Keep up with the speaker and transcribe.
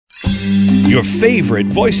Your favorite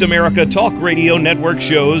Voice America Talk Radio Network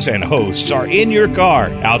shows and hosts are in your car,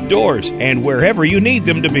 outdoors, and wherever you need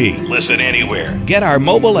them to be. Listen anywhere. Get our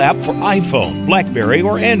mobile app for iPhone, BlackBerry,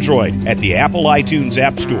 or Android at the Apple iTunes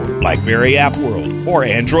App Store, BlackBerry App World, or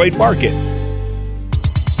Android Market.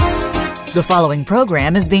 The following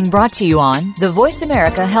program is being brought to you on the Voice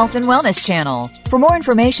America Health and Wellness Channel. For more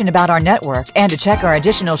information about our network and to check our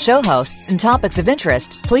additional show hosts and topics of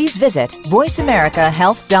interest, please visit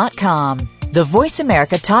voiceamericahealth.com. The Voice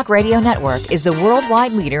America Talk Radio Network is the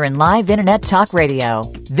worldwide leader in live Internet talk radio.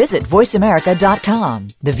 Visit voiceamerica.com.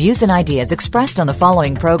 The views and ideas expressed on the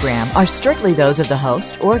following program are strictly those of the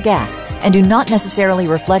host or guests and do not necessarily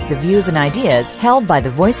reflect the views and ideas held by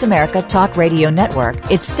the Voice America Talk Radio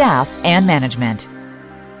Network, its staff, and management.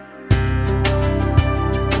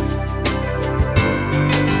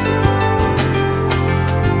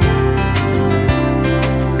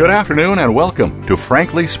 Good afternoon and welcome to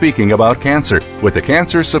Frankly Speaking About Cancer with the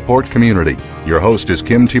Cancer Support Community. Your host is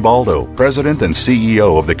Kim Thiboldeaux, President and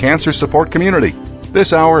CEO of the Cancer Support Community.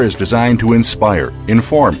 This hour is designed to inspire,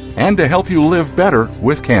 inform, and to help you live better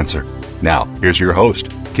with cancer. Now, here's your host,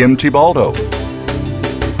 Kim Thiboldeaux.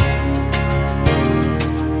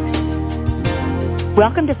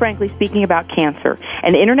 Welcome to Frankly Speaking About Cancer,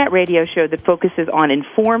 an internet radio show that focuses on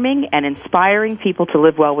informing and inspiring people to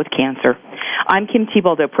live well with cancer. I'm Kim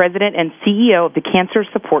Thiboldeaux, President and CEO of the Cancer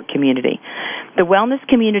Support Community. The Wellness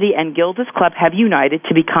Community and Gilda's Club have united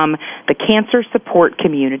to become the Cancer Support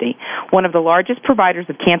Community, one of the largest providers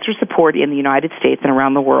of cancer support in the United States and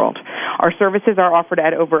around the world. Our services are offered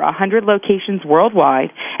at over 100 locations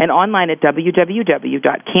worldwide and online at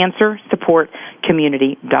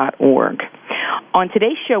www.cancersupportcommunity.org. On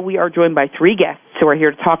today's show, we are joined by three guests who are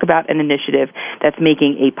here to talk about an initiative that's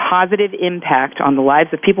making a positive impact on the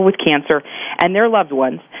lives of people with cancer and their loved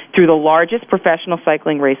ones through the largest professional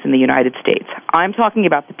cycling race in the United States. I'm talking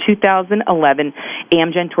about the 2011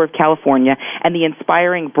 Amgen Tour of California and the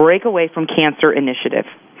inspiring Breakaway from Cancer initiative.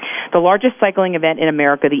 The largest cycling event in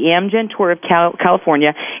America, the Amgen Tour of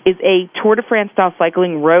California, is a Tour de France-style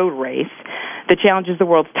cycling road race that challenges the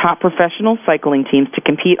world's top professional cycling teams to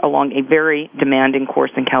compete along a very demanding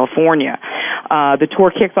course in California. The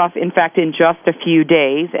tour kicks off, in fact, in just a few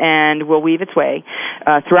days and will weave its way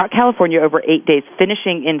throughout California over 8 days,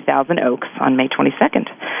 finishing in Thousand Oaks on May 22nd.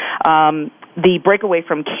 The Breakaway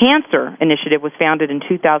from Cancer initiative was founded in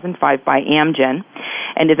 2005 by Amgen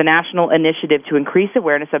and is a national initiative to increase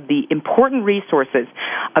awareness of the important resources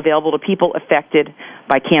available to people affected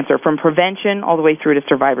by cancer, from prevention all the way through to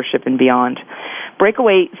survivorship and beyond.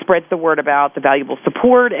 Breakaway spreads the word about the valuable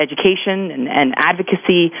support, education, and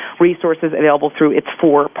advocacy resources available through its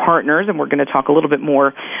four partners, and we're going to talk a little bit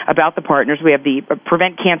more about the partners. We have the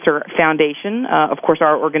Prevent Cancer Foundation, of course,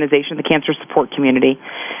 our organization, the Cancer Support Community,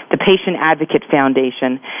 the Patient Advocate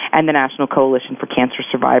Foundation, and the National Coalition for Cancer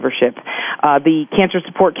Survivorship. The Cancer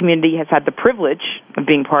Support Community has had the privilege of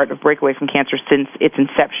being part of Breakaway from Cancer since its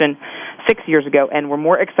inception 6 years ago, and we're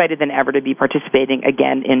more excited than ever to be participating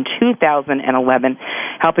again in 2011,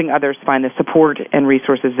 helping others find the support and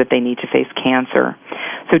resources that they need to face cancer.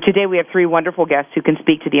 So today we have three wonderful guests who can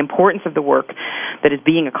speak to the importance of the work that is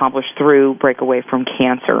being accomplished through Breakaway from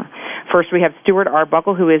Cancer. First, we have Stuart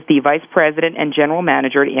Arbuckle, who is the Vice President and General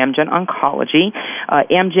Manager at Amgen Oncology.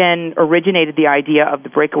 Amgen originated the idea of the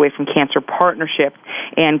Breakaway from Cancer partnership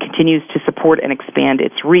and continues to support and expand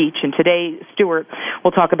its reach. And today, Stuart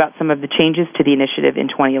will talk about some of the changes to the initiative in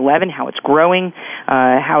 2011, how it's growing,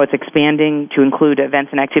 how it's expanding to include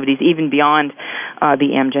events and activities even beyond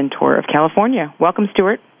the Amgen Tour of California. Welcome,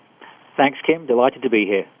 Stuart. Thanks, Kim. Delighted to be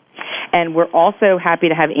here. And we're also happy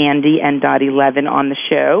to have Andy and Dottie Levin on the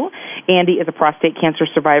show. Andy is a prostate cancer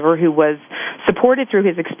survivor who was supported through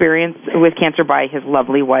his experience with cancer by his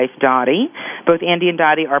lovely wife, Dottie. Both Andy and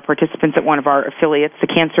Dottie are participants at one of our affiliates, the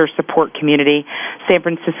Cancer Support Community, San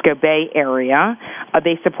Francisco Bay Area.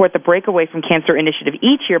 They support the Breakaway from Cancer initiative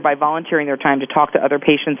each year by volunteering their time to talk to other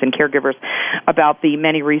patients and caregivers about the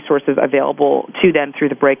many resources available to them through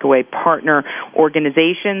the Breakaway partner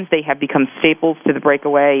organizations. They have become staples to the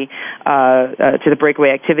Breakaway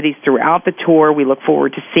activities throughout the tour. We look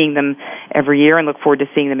forward to seeing them every year and look forward to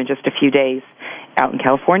seeing them in just a few days out in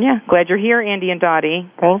California. Glad you're here, Andy and Dottie.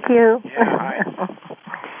 Thank you. Yeah, hi.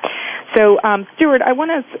 So, Stuart, I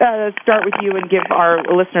want to start with you and give our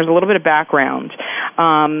listeners a little bit of background.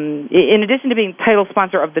 In addition to being title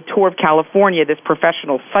sponsor of the Tour of California, this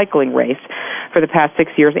professional cycling race, for the past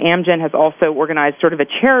 6 years, Amgen has also organized sort of a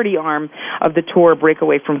charity arm of the Tour,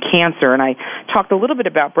 Breakaway from Cancer. And I talked a little bit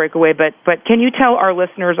about Breakaway, but can you tell our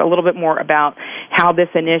listeners a little bit more about how this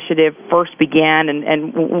initiative first began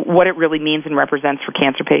and what it really means and represents for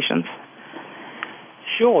cancer patients?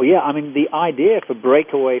 Sure, yeah. I mean, the idea for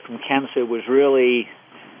Breakaway from Cancer was really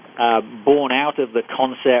born out of the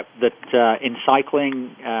concept that in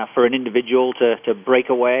cycling, for an individual to break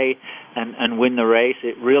away and win the race,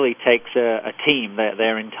 it really takes a team,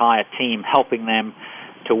 their entire team, helping them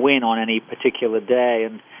to win on any particular day.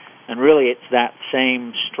 And really it's that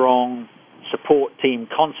same strong support team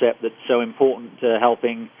concept that's so important to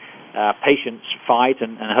helping patients fight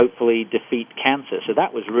and hopefully defeat cancer. So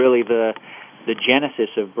that was really the genesis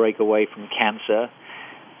of Breakaway from Cancer.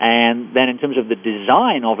 And then in terms of the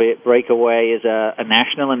design of it, Breakaway is a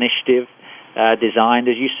national initiative designed,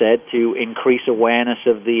 as you said, to increase awareness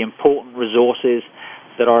of the important resources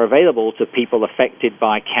that are available to people affected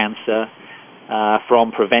by cancer,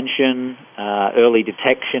 from prevention, early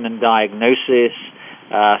detection and diagnosis,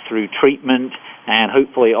 through treatment, and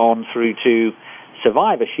hopefully on through to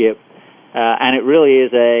survivorship. And it really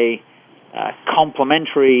is a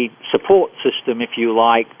complementary support system, if you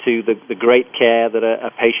like, to the great care that a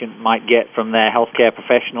patient might get from their healthcare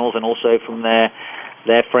professionals and also from their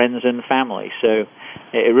friends and family. So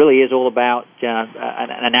it really is all about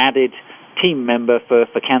an added team member for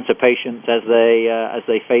cancer patients as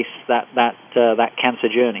they face that cancer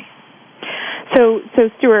journey. So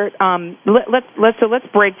Stuart, let's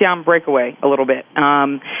break down Breakaway a little bit.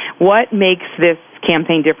 What makes this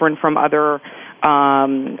campaign different from other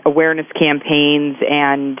awareness campaigns,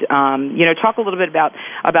 and talk a little bit about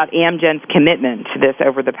Amgen's commitment to this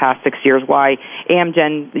over the past 6 years. Why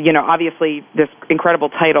Amgen, obviously this incredible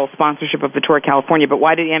title, sponsorship of the Tour of California, but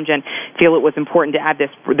why did Amgen feel it was important to add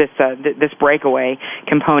this Breakaway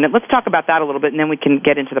component? Let's talk about that a little bit, and then we can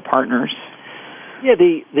get into the partners. Yeah,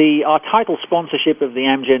 our title sponsorship of the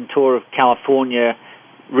Amgen Tour of California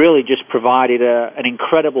really just provided an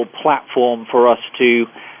incredible platform for us to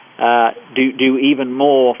do even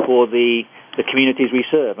more for the communities we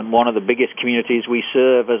serve. And one of the biggest communities we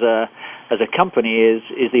serve as a company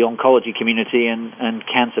is the oncology community and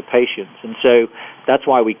cancer patients. And so that's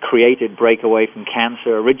why we created Breakaway from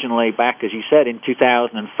Cancer originally back, as you said, in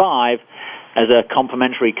 2005 as a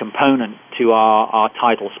complementary component to our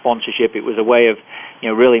title sponsorship. It was a way of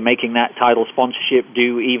really making that title sponsorship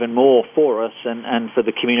do even more for us and for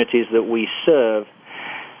the communities that we serve.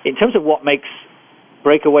 In terms of what makes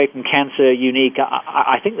Breakaway from Cancer unique,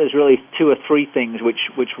 I think there's really two or three things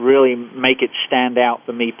which really make it stand out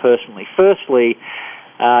for me personally. Firstly,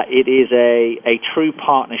 it is a true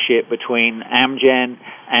partnership between Amgen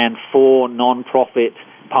and 4 non-profit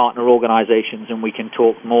partner organizations, and we can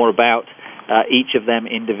talk more about each of them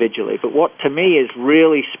individually. But what to me is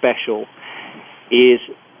really special is,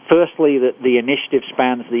 firstly, that the initiative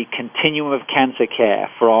spans the continuum of cancer care,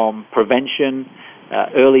 from prevention,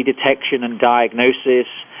 early detection and diagnosis,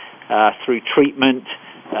 through treatment,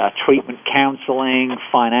 treatment counseling,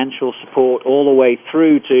 financial support, all the way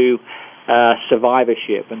through to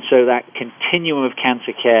survivorship. And so that continuum of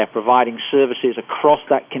cancer care, providing services across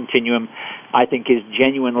that continuum, I think is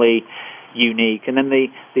genuinely unique. And then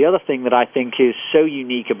the other thing that I think is so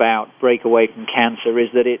unique about Breakaway from Cancer is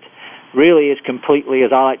that it really is completely,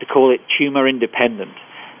 as I like to call it, tumor independent.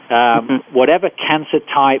 Whatever cancer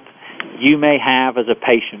type you may have as a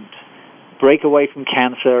patient, Breakaway from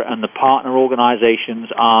Cancer and the partner organizations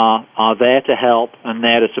are there to help and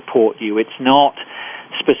there to support you. It's not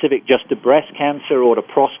specific just to breast cancer or to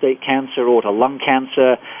prostate cancer or to lung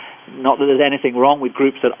cancer. Not that there's anything wrong with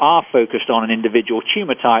groups that are focused on an individual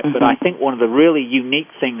tumor type, but I think one of the really unique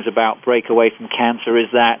things about Breakaway from Cancer is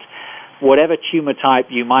that whatever tumor type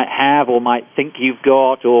you might have or might think you've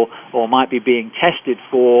got or might be being tested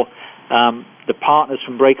for, the partners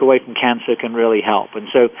from Breakaway from Cancer can really help. And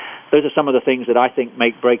so those are some of the things that I think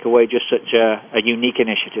make Breakaway just such a unique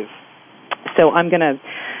initiative. So I'm going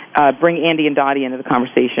to bring Andy and Dottie into the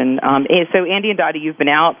conversation. So Andy and Dottie, you've been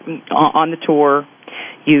out on the tour.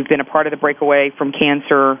 You've been a part of the Breakaway from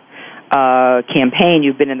Cancer campaign.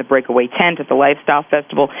 You've been in the Breakaway tent at the Lifestyle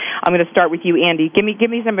Festival. I'm going to start with you, Andy. Give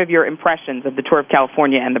me some of your impressions of the Tour of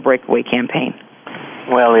California and the Breakaway campaign.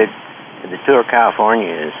 Well, the Tour of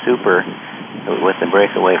California is super with the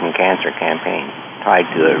Breakaway from Cancer campaign tied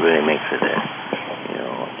to it. Really makes it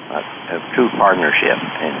a true partnership.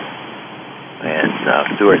 And as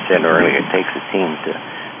Stuart said earlier, it takes a team to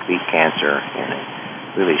beat cancer, and it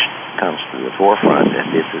really comes to the forefront that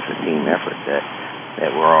this is a team effort that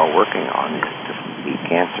we're all working on to beat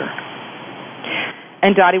cancer.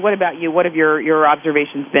 And Dottie, what about you? What have your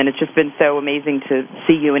observations been? It's just been so amazing to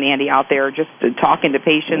see you and Andy out there just talking to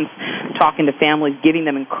patients, talking to families, giving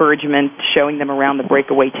them encouragement, showing them around the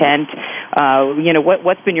Breakaway tent.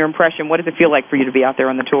 What's been your impression? What does it feel like for you to be out there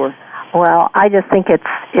on the tour? Well, I just think it's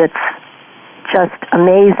just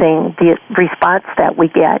amazing, the response that we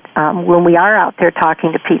get when we are out there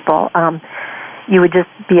talking to people. You would just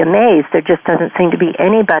be amazed. There just doesn't seem to be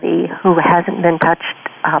anybody who hasn't been touched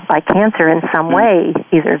by cancer in some way,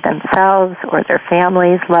 either themselves or their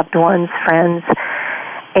families, loved ones, friends.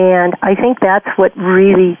 And I think that's what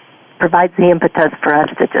really provides the impetus for us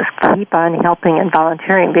to just keep on helping and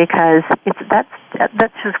volunteering, because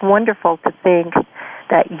that's just wonderful to think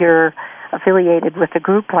that you're affiliated with a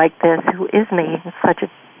group like this who is making such a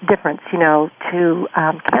difference, to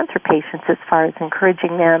cancer patients as far as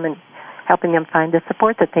encouraging them and helping them find the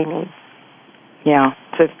support that they need. Yeah,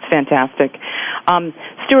 it's fantastic.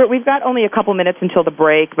 Stuart, we've got only a couple minutes until the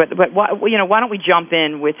break, but why don't we jump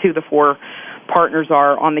in with who the 4 partners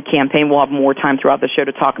are on the campaign? We'll have more time throughout the show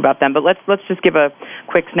to talk about them, but let's just give a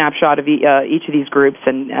quick snapshot of each of these groups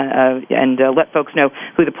and let folks know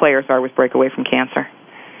who the players are with Breakaway from Cancer.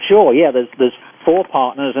 Sure. Yeah, there's 4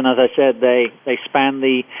 partners, and as I said, they span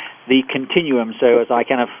the continuum. So if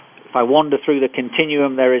I wander through the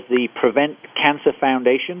continuum, there is the Prevent Cancer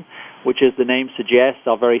Foundation, which, as the name suggests,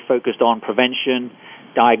 are very focused on prevention,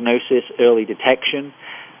 diagnosis, early detection.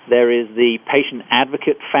 There is the Patient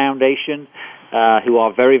Advocate Foundation, who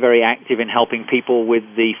are very, very active in helping people with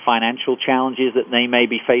the financial challenges that they may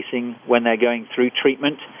be facing when they're going through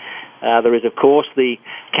treatment. There is, of course, the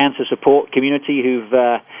Cancer Support Community, who've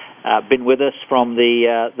been with us from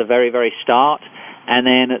the very, very start. And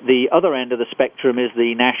then at the other end of the spectrum is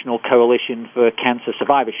the National Coalition for Cancer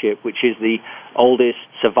Survivorship, which is the oldest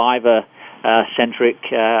survivor-centric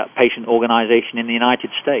patient organization in the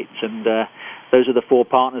United States. And those are the 4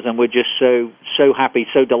 partners, and we're just so happy,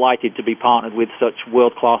 so delighted to be partnered with such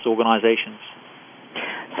world-class organizations.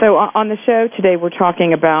 So on the show today, we're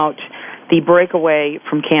talking about the Breakaway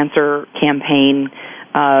from Cancer campaign.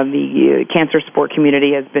 The Cancer Support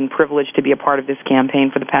Community has been privileged to be a part of this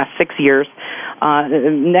campaign for the past 6 years.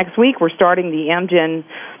 Next week, we're starting the Amgen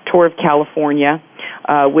Tour of California,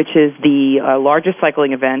 which is the largest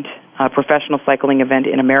cycling event, professional cycling event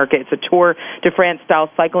in America. It's a Tour de France-style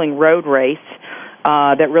cycling road race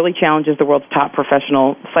that really challenges the world's top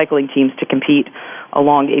professional cycling teams to compete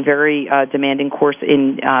along a very demanding course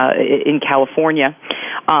in California.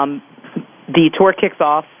 The tour kicks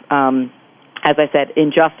off, as I said,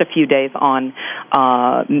 in just a few days on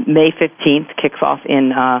May 15th, kicks off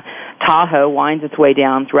in Tahoe, winds its way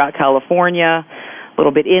down throughout California, a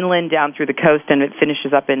little bit inland down through the coast, and it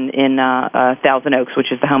finishes up in Thousand Oaks,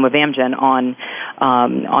 which is the home of Amgen, on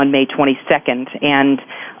May 22nd. And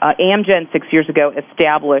Amgen 6 years ago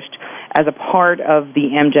established as a part of the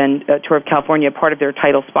Amgen Tour of California, part of their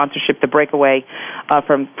title sponsorship, the Breakaway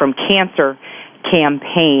from Cancer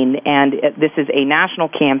campaign, and this is a national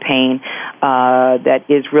campaign that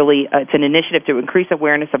is really it's an initiative to increase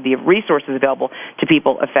awareness of the resources available to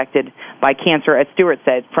people affected by cancer, as Stuart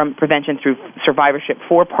said, from prevention through survivorship.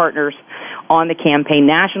 4 partners on the campaign,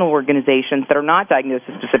 national organizations that are not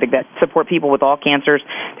diagnosis specific, that support people with all cancers,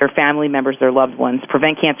 their family members, their loved ones.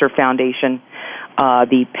 Prevent Cancer Foundation,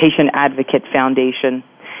 the Patient Advocate Foundation,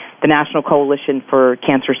 the National Coalition for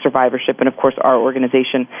Cancer Survivorship, and, of course, our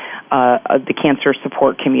organization, the Cancer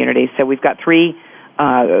Support Community. So we've got 3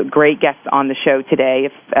 great guests on the show today.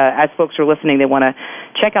 If, as folks are listening, they want to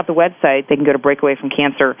check out the website, they can go to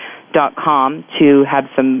breakawayfromcancer.com to have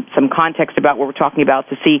some context about what we're talking about,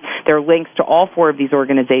 to see there are links to all 4 of these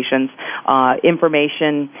organizations,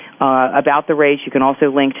 information about the race. You can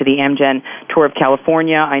also link to the Amgen Tour of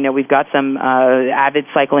California. I know we've got some avid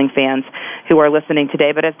cycling fans who are listening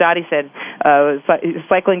today, but as Dottie said,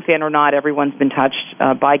 cycling fan or not, everyone's been touched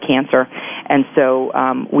by cancer, and so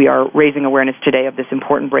we are raising awareness today of this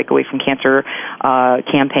important Breakaway from Cancer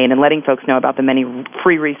campaign and letting folks know about the many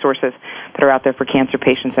free resources that are out there for cancer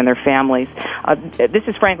patients and their families. This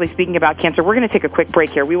is Frankly Speaking About Cancer. We're going to take a quick break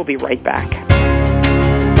here. We will be right back.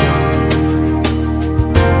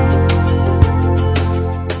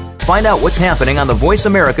 Find out what's happening on the Voice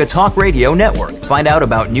America Talk Radio Network. Find out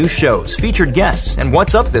about new shows, featured guests, and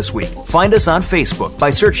what's up this week. Find us on Facebook by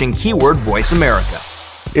searching keyword Voice America.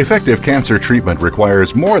 Effective cancer treatment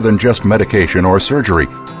requires more than just medication or surgery.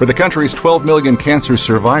 For the country's 12 million cancer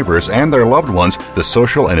survivors and their loved ones, the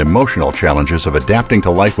social and emotional challenges of adapting to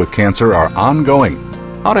life with cancer are ongoing.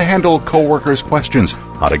 How to handle coworkers' questions,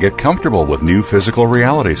 how to get comfortable with new physical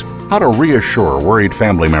realities, how to reassure worried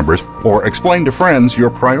family members, or explain to friends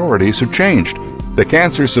your priorities have changed. The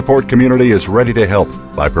Cancer Support Community is ready to help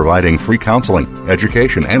by providing free counseling,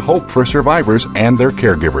 education, and hope for survivors and their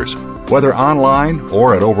caregivers. Whether online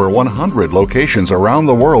or at over 100 locations around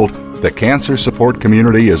the world, the Cancer Support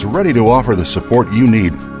Community is ready to offer the support you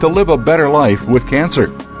need to live a better life with cancer.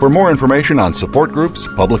 For more information on support groups,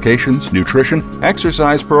 publications, nutrition,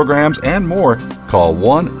 exercise programs, and more, call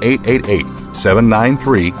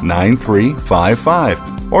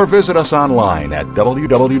 1-888-793-9355 or visit us online at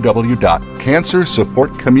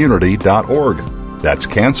www.cancersupportcommunity.org. That's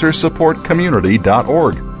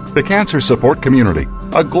cancersupportcommunity.org. The Cancer Support Community,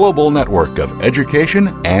 a global network of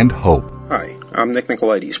education and hope. Hi, I'm Nick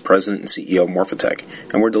Nicolaides, President and CEO of Morphotek,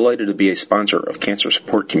 and we're delighted to be a sponsor of Cancer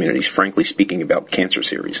Support Community's Frankly Speaking About Cancer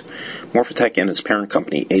series. Morphotek and its parent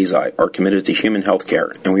company, Eisai, are committed to human health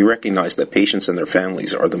care, and we recognize that patients and their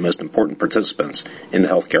families are the most important participants in the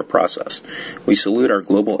healthcare process. We salute our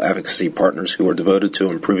global advocacy partners who are devoted to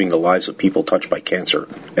improving the lives of people touched by cancer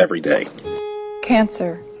every day.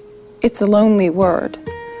 Cancer. It's a lonely word.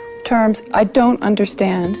 Terms I don't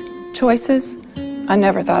understand. Choices I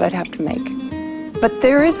never thought I'd have to make. But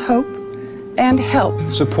there is hope and help.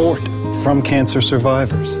 Support from cancer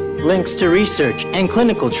survivors. Links to research and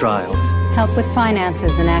clinical trials. Help with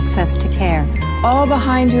finances and access to care. All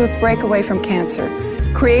behind you at Breakaway from Cancer,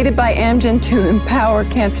 created by Amgen to empower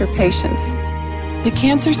cancer patients. The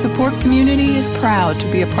Cancer Support Community is proud to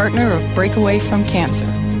be a partner of Breakaway from Cancer.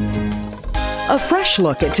 A fresh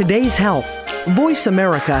look at today's health. Voice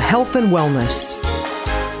America Health and Wellness.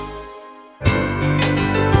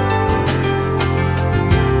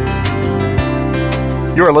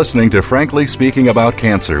 You're listening to Frankly Speaking About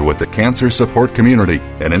Cancer with the Cancer Support Community,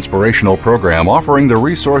 an inspirational program offering the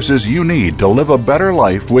resources you need to live a better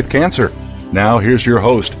life with cancer. Now here's your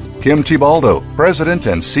host, Kim Thiboldeaux, President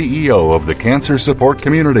and CEO of the Cancer Support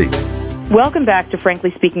Community. Welcome back to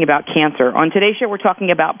Frankly Speaking About Cancer. On today's show, we're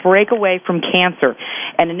talking about Breakaway from Cancer,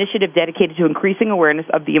 an initiative dedicated to increasing awareness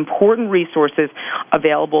of the important resources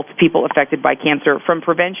available to people affected by cancer, from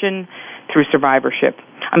prevention through survivorship.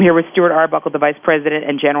 I'm here with Stuart Arbuckle, the Vice President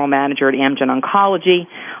and General Manager at Amgen Oncology,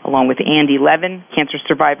 along with Andy Levin, cancer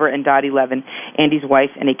survivor, and Dottie Levin, Andy's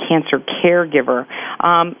wife and a cancer caregiver.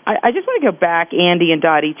 I just want to go back, Andy and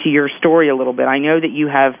Dottie, to your story a little bit. I know that you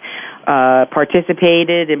have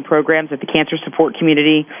participated in programs at the Cancer Support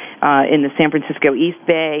Community in the San Francisco East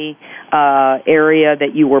Bay area,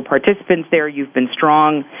 that you were participants there. You've been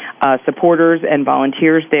strong supporters and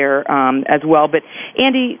volunteers there as well. But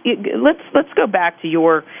Andy, let's go back to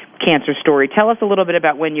your cancer story. Tell us a little bit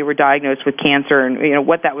about when you were diagnosed with cancer and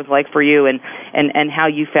what that was like for you and how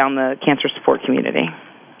you found the Cancer Support Community.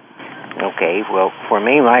 Okay, well, for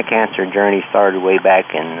me, my cancer journey started way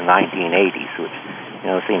back in the 1980s, which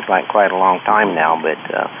seems like quite a long time now, but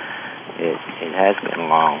it has been a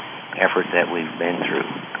long effort that we've been through.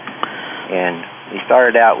 And we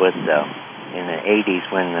started out with, in the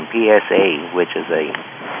 80s, when the PSA, which is a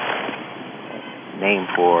name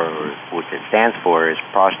for, what it stands for, is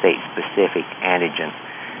prostate-specific antigen.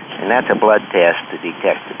 And that's a blood test to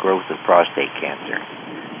detect the growth of prostate cancer.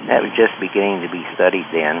 That was just beginning to be studied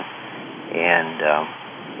then, and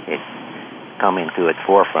it's coming to its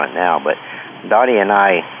forefront now. But Dottie and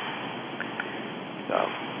I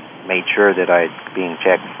made sure that I was being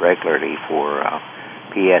checked regularly for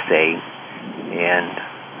PSA, and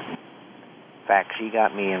in fact, she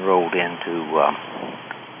got me enrolled into a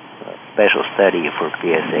special study for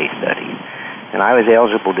PSA studies. And I was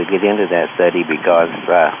eligible to get into that study because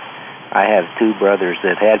I have two brothers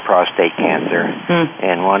that had prostate cancer,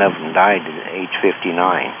 and one of them died at age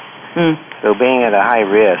 59. So being at a high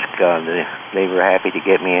risk, they were happy to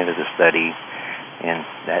get me into the study. And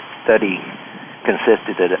that study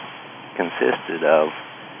consisted of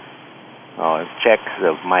checks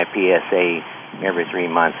of my PSA every 3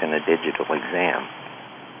 months in a digital exam.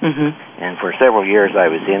 And for several years I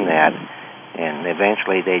was in that, and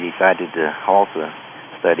eventually they decided to halt the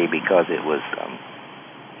study because it was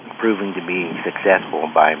proving to be successful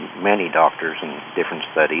by many doctors in different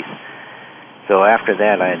studies. So after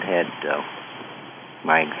that I had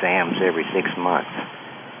my exams every 6 months.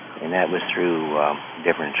 And that was through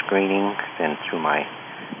different screenings and through my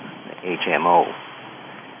HMO.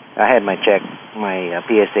 I had my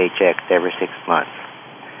PSA checked every 6 months.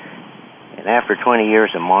 And after 20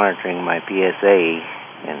 years of monitoring my PSA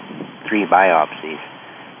and 3 biopsies,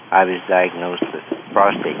 I was diagnosed with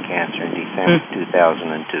prostate cancer in December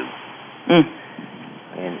 2002.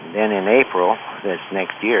 And then in April this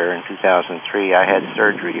next year, in 2003, I had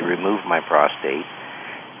surgery to remove my prostate,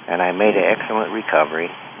 and I made an excellent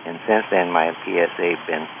recovery. And since then, my PSA has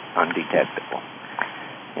been undetectable.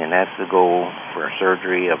 And that's the goal for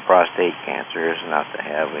surgery of prostate cancer, is not to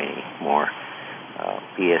have any more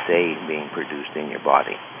PSA being produced in your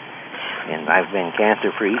body. And I've been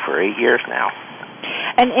cancer-free for 8 years now.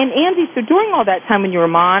 And Andy, so during all that time when you were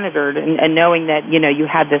monitored and knowing that, you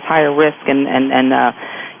had this higher risk and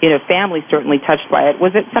family certainly touched by it.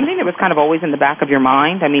 Was it something that was kind of always in the back of your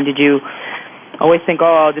mind? I mean, did you always think,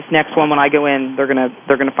 oh, this next one when I go in, they're gonna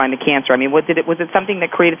find a cancer? I mean, was it something that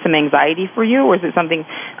created some anxiety for you, or is it something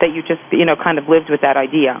that you just kind of lived with that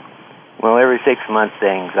idea? Well, every 6 months the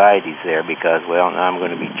anxiety's there because, well, now I'm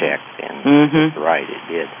going to be checked, and right, it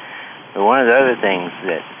did. But one of the other things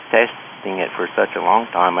that testing it for such a long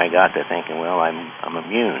time, I got to thinking, well, I'm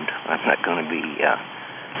immune. I'm not going to be.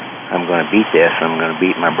 I'm going to beat this. I'm going to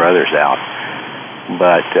beat my brothers out.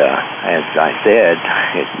 But as I said,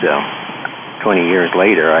 it's 20 years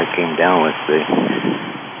later, I came down with the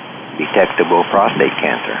detectable prostate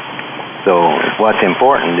cancer. So what's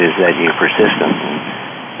important is that you're persistent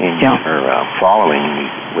in your following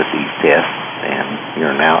with these tests, and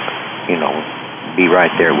you're now, be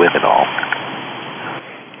right there with it all.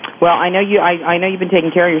 Well, I know you've been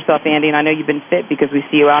taking care of yourself, Andy, and I know you've been fit because we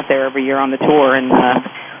see you out there every year on the tour, and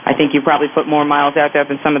I think you probably put more miles out there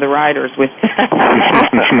than some of the riders with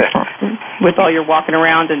with all your walking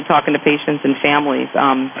around and talking to patients and families.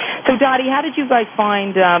 So, Dottie, how did you guys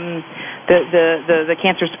find the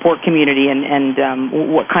cancer support community, and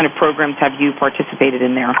what kind of programs have you participated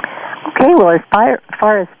in there? Okay, well, as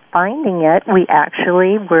far as finding it, we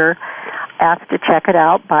actually were asked to check it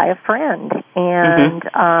out by a friend, and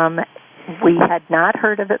we had not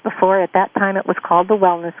heard of it before. At that time, it was called the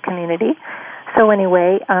Wellness Community. So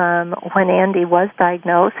anyway, when Andy was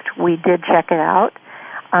diagnosed, we did check it out,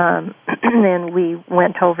 and we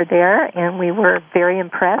went over there, and we were very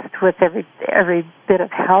impressed with every bit of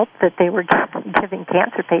help that they were giving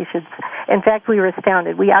cancer patients. In fact, we were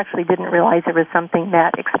astounded. We actually didn't realize there was something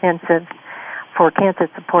that extensive for cancer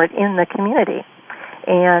support in the community,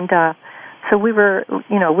 and so we were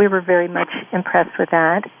very much impressed with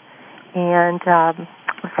that. And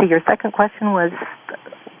let's see, your second question was,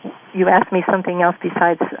 you asked me something else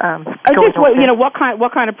besides what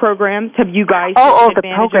kind of programs have you guys taken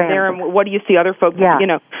advantage of there, and what do you see other folks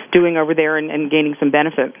doing over there and gaining some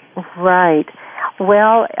benefit? Right.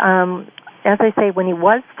 Well, as I say, when he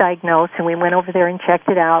was diagnosed and we went over there and checked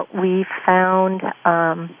it out, we found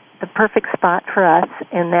the perfect spot for us,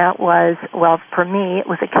 and that was, well, for me, it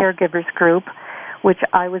was a caregivers group, which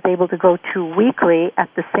I was able to go to weekly at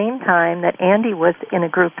the same time that Andy was in a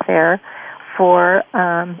group there for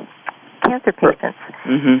cancer patients.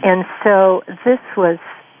 And so this was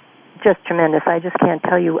just tremendous. I just can't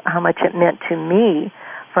tell you how much it meant to me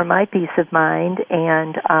for my peace of mind,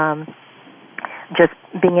 and just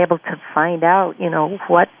being able to find out,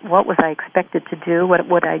 what was I expected to do, what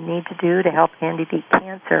would I need to do to help Andy beat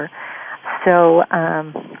cancer. So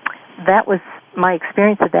that was my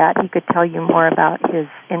experience of that. He could tell you more about his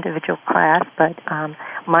individual class, but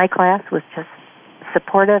my class was just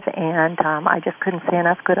supportive, and I just couldn't say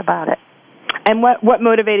enough good about it. And what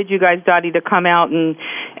motivated you guys, Dottie, to come out and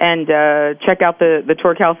check out the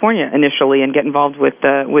Tour California initially and get involved with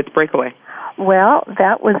Breakaway? Well,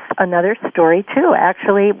 that was another story too.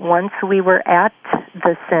 Actually, once we were at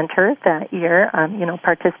the center that year,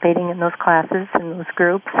 participating in those classes and those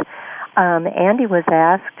groups, Andy was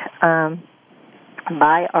asked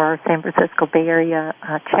by our San Francisco Bay Area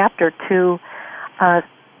chapter to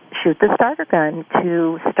shoot the starter gun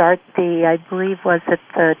to start I believe, was it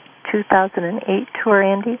the 2008 tour,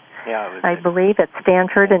 Andy? Yeah, I believe at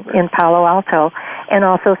Stanford in Palo Alto, and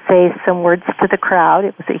also say some words to the crowd.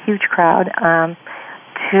 It was a huge crowd,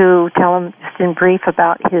 to tell them just in brief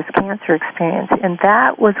about his cancer experience. And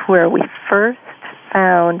that was where we first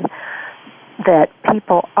found that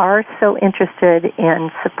people are so interested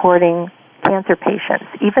in supporting cancer patients,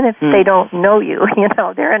 even if they don't know you.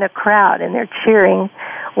 They're in a crowd and they're cheering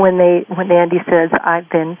when Andy says, "I've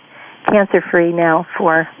been cancer-free now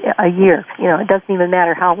for a year." It doesn't even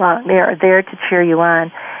matter how long. They are there to cheer you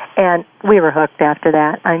on. And we were hooked after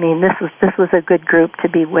that. I mean, this was a good group to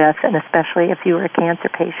be with, and especially if you were a cancer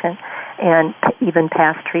patient and even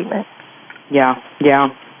past treatment. Yeah.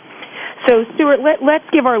 So, Stuart, let's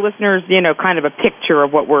give our listeners, kind of a picture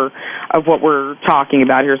of what we're talking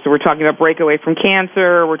about here. So we're talking about Breakaway from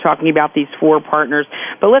Cancer. We're talking about these 4 partners.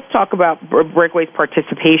 But let's talk about Breakaway's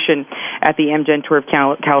participation at the Amgen Tour of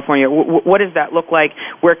California. What does that look like?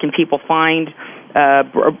 Where can people find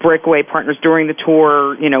Breakaway partners during the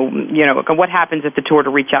tour? What happens at the tour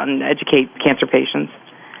to reach out and educate cancer patients?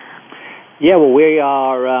 Yeah, well, we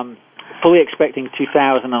are fully expecting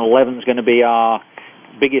 2011 is going to be our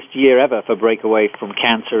biggest year ever for Breakaway from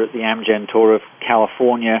Cancer at the Amgen Tour of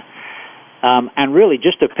California. And really,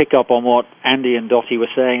 just to pick up on what Andy and Dottie were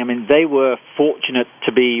saying, I mean, they were fortunate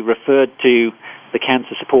to be referred to the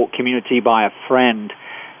cancer support community by a friend.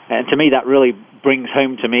 And to me, that really brings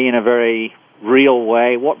home to me in a very real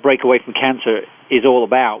way, what Breakaway from Cancer is all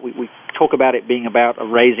about. We talk about it being about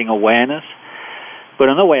raising awareness, but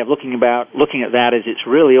another way of looking at that is it's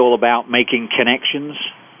really all about making connections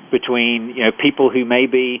between people who may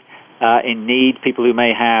be in need, people who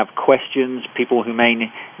may have questions, people who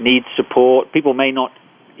may need support, people may not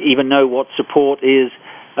even know what support is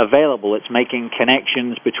available. It's making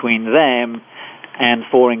connections between them and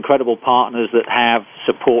for incredible partners that have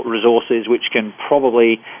support resources which can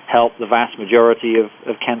probably help the vast majority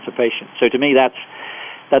of cancer patients. So to me,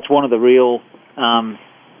 that's one of the real,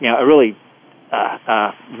 a really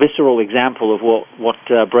visceral example of what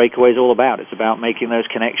Breakaway is all about. It's about making those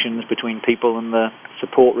connections between people, and the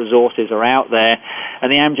support resources are out there.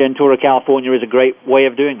 And the Amgen Tour of California is a great way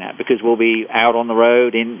of doing that, because we'll be out on the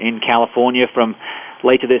road in California from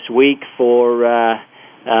later this week for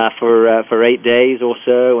 8 days or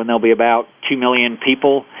so, and there'll be about 2 million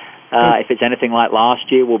people. If it's anything like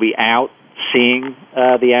last year, we'll be out seeing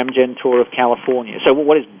the Amgen Tour of California. So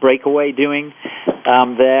what is Breakaway doing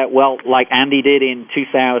there? Well, like Andy did in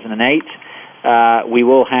 2008, we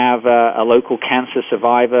will have a local cancer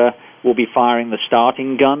survivor will be firing the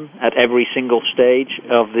starting gun at every single stage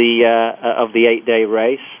of the 8-day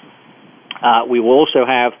race. We will also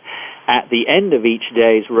have, at the end of each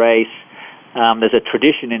day's race, there's a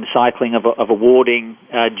tradition in cycling of awarding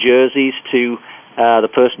jerseys to the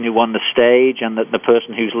person who won the stage and the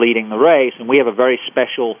person who's leading the race. And we have a very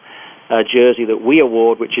special jersey that we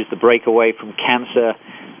award, which is the Breakaway from Cancer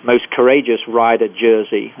Most Courageous Rider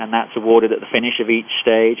jersey, and that's awarded at the finish of each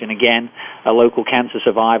stage. And again, a local cancer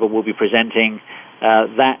survivor will be presenting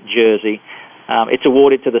that jersey. It's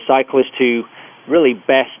awarded to the cyclist who really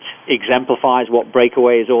best exemplifies what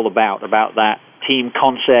Breakaway is all about that team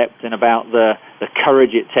concept and about the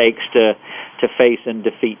courage it takes to face and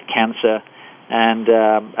defeat cancer. And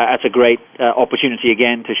that's a great opportunity,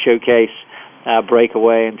 again, to showcase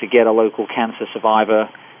Breakaway and to get a local cancer survivor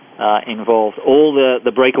involved. All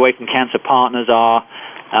the Breakaway from Cancer partners are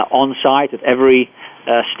on site at every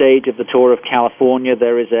stage of the Tour of California.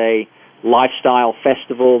 There is a lifestyle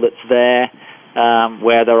festival that's there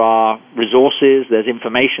where there are resources, there's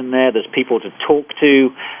information there, there's people to talk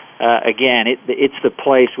to. Again, it's the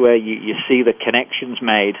place where you see the connections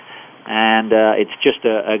made, and it's just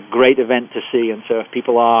a great event to see. And so if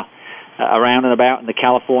people are around and about in the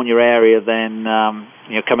California area, then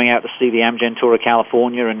coming out to see the Amgen Tour of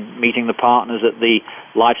California and meeting the partners at the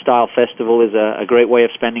Lifestyle Festival is a great way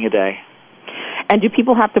of spending a day. And do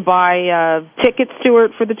people have to buy tickets,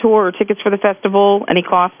 Stuart, for the tour, or tickets for the festival? Any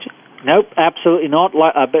cost? Nope, absolutely not.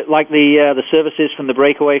 Like the services from the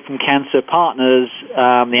Breakaway from Cancer partners,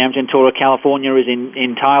 the Amgen Tour of California is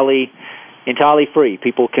entirely free.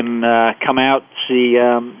 People can come out, see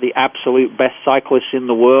the absolute best cyclists in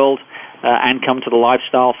the world, and come to the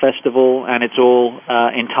Lifestyle Festival, and it's all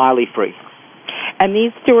entirely free. And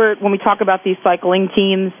these, Stuart, when we talk about these cycling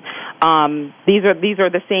teams, these are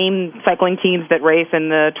the same cycling teams that race in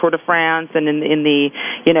the Tour de France and in the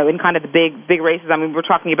in kind of the big races. I mean, we're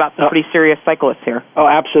talking about some pretty serious cyclists here. Oh,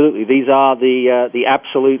 absolutely. These are the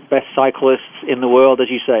absolute best cyclists in the world, as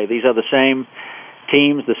you say. These are the same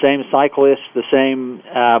teams, the same cyclists, the same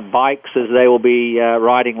bikes as they will be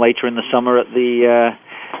riding later in the summer at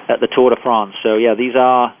the Tour de France. So yeah, these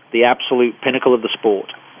are the absolute pinnacle of the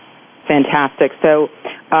sport. Fantastic. So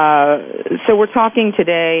we're talking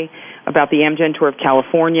today about the Amgen Tour of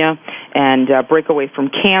California and Breakaway from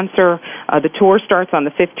Cancer. The tour starts on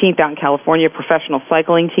the 15th out in California. Professional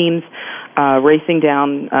cycling teams racing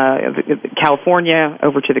down California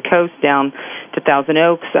over to the coast, down to Thousand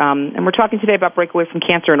Oaks. And we're talking today about Breakaway from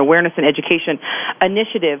Cancer, an awareness and education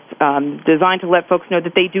initiative designed to let folks know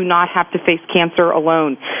that they do not have to face cancer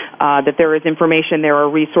alone, that there is information, there are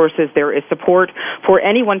resources, there is support for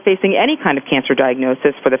anyone facing any kind of cancer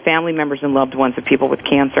diagnosis, for the family members and loved ones of people with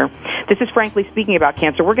cancer. This is Frankly Speaking About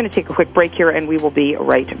Cancer. We're going to take a quick break here, and we will be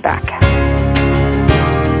right back.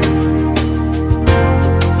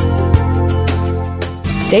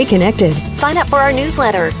 Stay connected. Sign up for our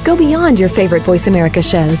newsletter. Go beyond your favorite Voice America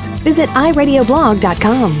shows. Visit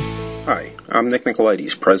iradioblog.com. Hi, I'm Nick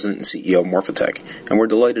Nicolaides, President and CEO of Morphotek, and we're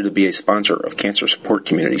delighted to be a sponsor of Cancer Support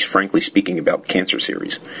Community's Frankly Speaking About Cancer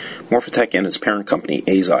series. Morphotek and its parent company,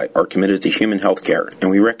 Eisai, are committed to human health care, and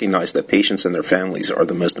we recognize that patients and their families are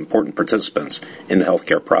the most important participants in the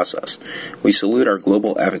healthcare process. We salute our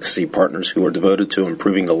global advocacy partners who are devoted to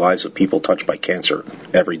improving the lives of people touched by cancer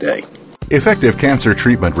every day. Effective cancer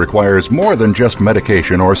treatment requires more than just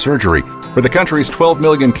medication or surgery. For the country's 12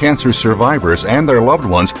 million cancer survivors and their loved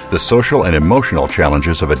ones, the social and emotional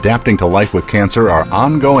challenges of adapting to life with cancer are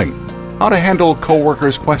ongoing. How to handle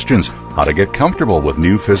coworkers' questions, how to get comfortable with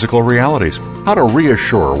new physical realities, how to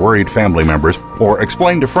reassure worried family members, or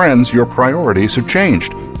explain to friends your priorities have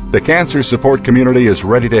changed. The Cancer Support Community is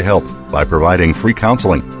ready to help by providing free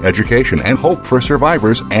counseling, education, and hope for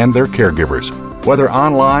survivors and their caregivers. Whether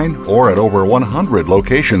online or at over 100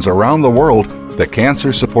 locations around the world, the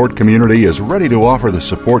Cancer Support Community is ready to offer the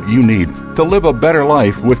support you need to live a better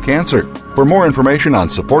life with cancer. For more information on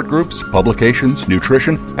support groups, publications,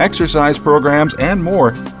 nutrition, exercise programs, and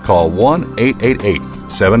more, call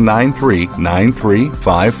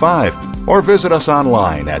 1-888-793-9355 or visit us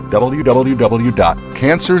online at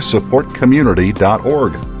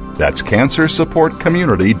www.cancersupportcommunity.org. That's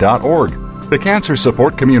cancersupportcommunity.org. The Cancer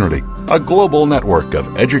Support Community, a global network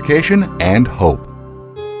of education and hope.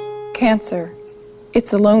 Cancer.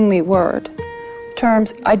 It's a lonely word.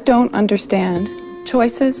 Terms I don't understand.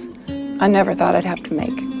 Choices I never thought I'd have to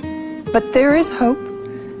make. But there is hope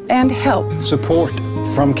and help. Support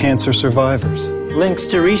from cancer survivors. Links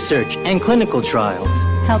to research and clinical trials.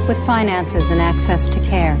 Help with finances and access to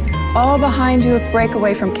care. All behind you at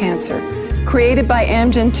Breakaway from Cancer, created by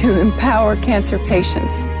Amgen to empower cancer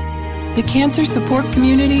patients. The Cancer Support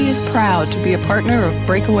Community is proud to be a partner of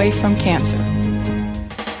Breakaway from Cancer.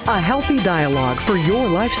 A healthy dialogue for your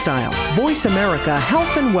lifestyle. Voice America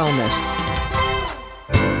Health and Wellness.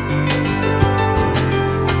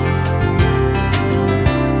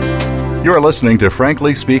 You're listening to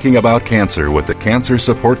Frankly Speaking About Cancer with the Cancer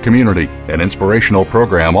Support Community, an inspirational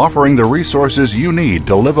program offering the resources you need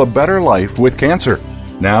to live a better life with cancer.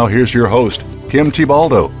 Now here's your host, Kim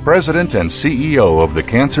Thiboldeaux, President and CEO of the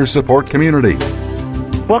Cancer Support Community.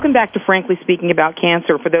 Welcome back to Frankly Speaking About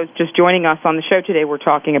Cancer. For those just joining us on the show today, we're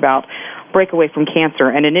talking about Breakaway from Cancer,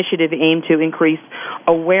 an initiative aimed to increase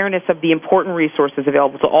awareness of the important resources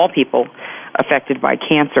available to all people affected by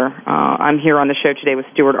cancer. I'm here on the show today with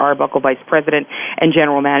Stuart Arbuckle, Vice President and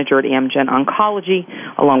General Manager at Amgen Oncology,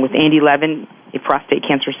 along with Andy Levin, a prostate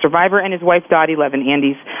cancer survivor, and his wife Dottie Levin,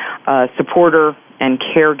 Andy's supporter and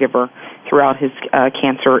caregiver throughout his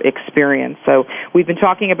cancer experience. So we've been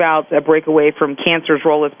talking about Breakaway from Cancer's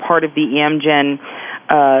role as part of the Amgen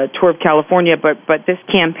tour of California, but this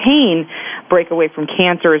campaign, Breakaway from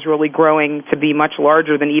Cancer, is really growing to be much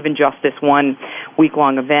larger than even just this one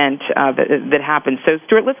week-long event that happens. So,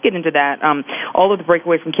 Stuart, let's get into that. All of the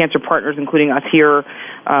Breakaway from Cancer partners, including us here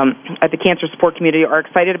at the Cancer Support Community, are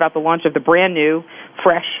excited about the launch of the brand-new,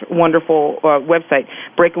 fresh, wonderful website,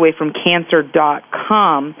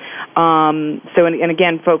 breakawayfromcancer.com. And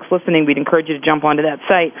again, folks listening, we'd encourage you to jump onto that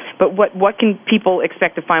site. But what can people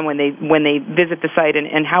expect to find when they visit the site,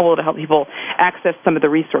 and how will it help people access some of the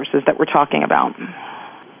resources that we're talking about?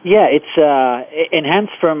 Yeah, it's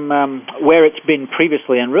enhanced from where it's been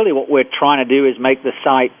previously, and really what we're trying to do is make the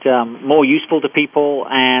site more useful to people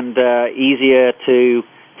and easier to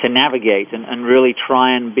navigate, and really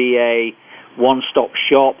try and be a one-stop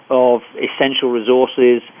shop of essential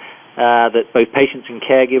resources that both patients and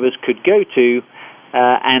caregivers could go to,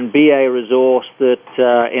 and be a resource that,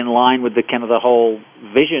 in line with the kind of the whole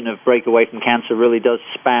vision of Breakaway from Cancer, really does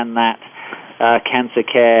span that cancer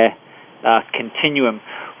care continuum.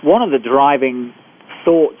 One of the driving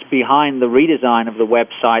thoughts behind the redesign of the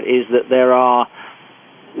website is that there are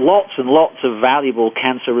lots and lots of valuable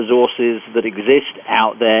cancer resources that exist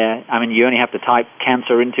out there. I mean, you only have to type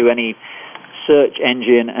cancer into any search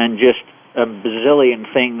engine and just a bazillion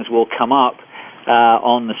things will come up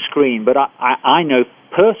on the screen. But I know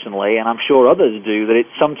personally, and I'm sure others do, that it's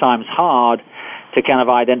sometimes hard to kind of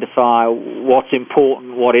identify what's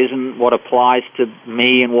important, what isn't, what applies to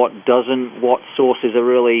me and what doesn't, what sources are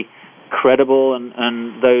really credible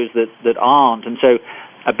and those that aren't. And so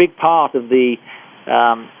a big part of the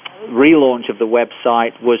relaunch of the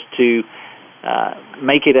website was to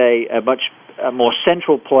make it a much more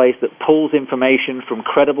central place that pulls information from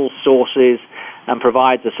credible sources and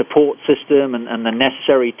provides a support system and the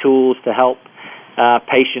necessary tools to help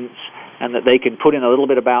patients, and that they can put in a little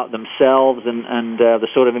bit about themselves and the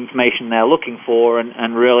sort of information they're looking for,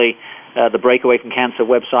 and really the Breakaway from Cancer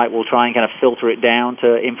website will try and kind of filter it down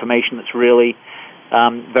to information that's really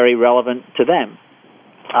very relevant to them.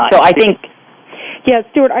 So I think, yeah,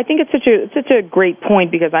 Stuart, I think it's such a great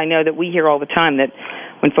point, because I know that we hear all the time that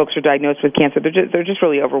when folks are diagnosed with cancer, they're just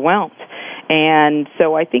really overwhelmed. And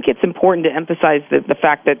so I think it's important to emphasize the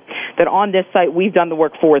fact that on this site we've done the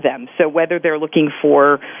work for them. So whether they're looking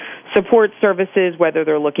for support services, whether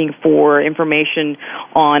they're looking for information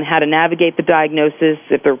on how to navigate the diagnosis,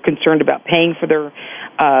 if they're concerned about paying for their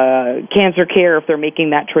cancer care, if they're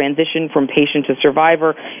making that transition from patient to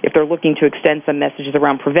survivor, if they're looking to extend some messages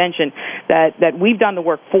around prevention, that we've done the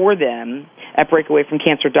work for them at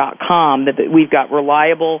breakawayfromcancer.com, that we've got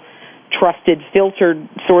reliable, trusted, filtered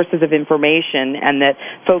sources of information, and that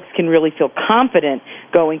folks can really feel confident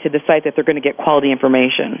going to the site that they're going to get quality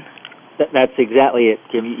information. That's exactly it,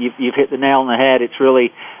 Kim. You've hit the nail on the head. It's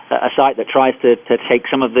really a site that tries to take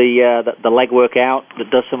some of the legwork out,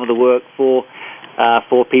 that does some of the work for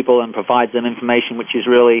people and provides them information which is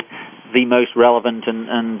really the most relevant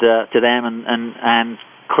and to them and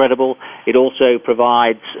credible. It also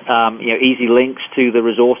provides easy links to the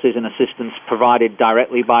resources and assistance provided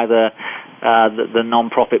directly by the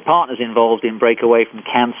non-profit partners involved in Breakaway from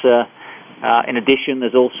Cancer. In addition,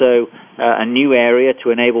 there's also a new area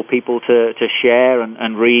to enable people to share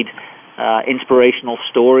and read inspirational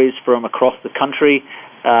stories from across the country,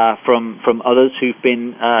 from others who've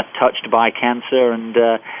been touched by cancer. And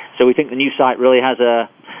so we think the new site really has a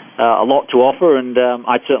lot to offer, and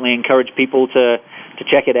I'd certainly encourage people to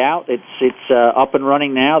check it out. It's up and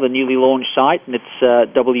running now, the newly launched site, and it's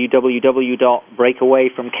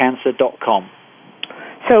www.breakawayfromcancer.com.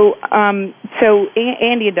 So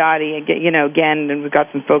Andy and Dottie, again, and we've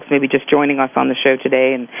got some folks maybe just joining us on the show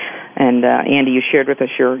today, and Andy, you shared with us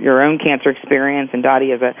your own cancer experience, and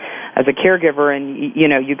Dottie as a caregiver, and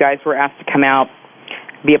you guys were asked to come out,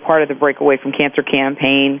 be a part of the Breakaway from Cancer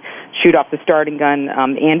campaign, shoot off the starting gun,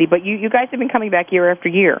 Andy. But you guys have been coming back year after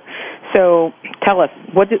year. So tell us,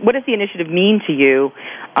 what does the initiative mean to you?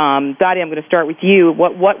 Dottie, I'm going to start with you.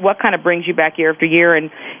 What kind of brings you back year after year?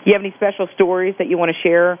 And do you have any special stories that you want to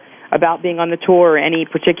share about being on the tour, or any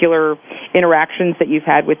particular interactions that you've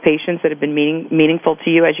had with patients that have been meaningful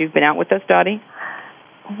to you as you've been out with us, Dottie?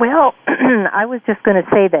 Well, I was just going to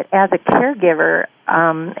say that as a caregiver,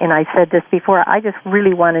 and I said this before, I just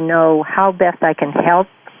really want to know how best I can help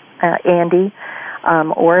Andy,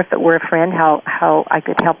 or if it were a friend, how I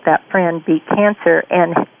could help that friend beat cancer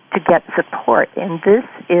and to get support. And this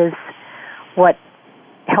is what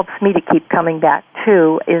helps me to keep coming back,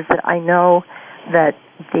 too, is that I know that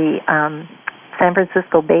the San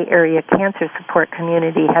Francisco Bay Area Cancer Support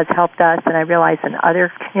Community has helped us, and I realize in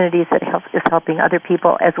other communities that is helping other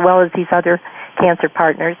people, as well as these other cancer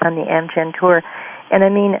partners on the Amgen tour. And I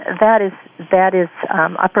mean, that is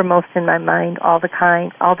uppermost in my mind all the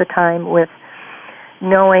time, with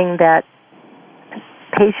knowing that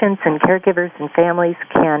patients and caregivers and families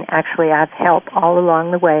can actually have help all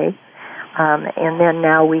along the way. And then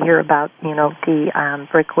now we hear about the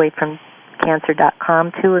Breakaway from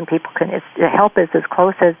Cancer.com too, and people can. The help is as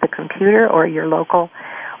close as the computer or your local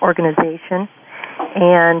organization.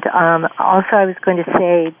 And also, I was going to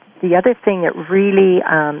say the other thing that really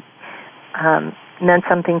meant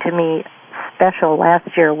something to me special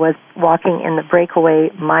last year was walking in the Breakaway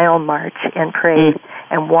Mile March and Parade,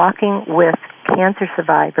 and walking with cancer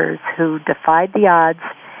survivors who defied the odds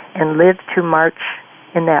and lived to march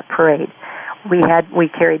in that parade. We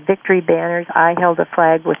carried victory banners. I held a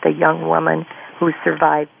flag with a young woman who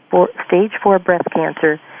survived stage 4 breast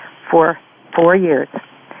cancer for 4 years.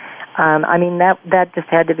 I mean, that just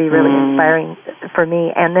had to be really inspiring for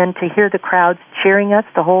me. And then to hear the crowds cheering us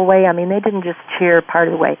the whole way. I mean, they didn't just cheer part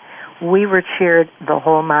of the way. We were cheered the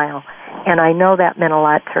whole mile. And I know that meant a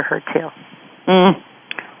lot to her, too.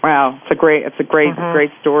 Wow, it's a great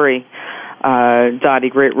story. Dottie,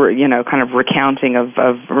 great, kind of recounting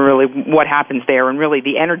of really what happens there, and really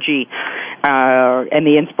the energy and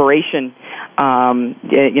the inspiration,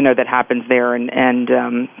 that happens there. And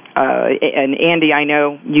Andy, I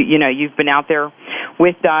know you've been out there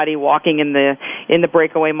with Dottie, walking in the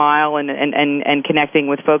Breakaway Mile and connecting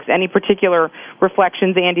with folks. Any particular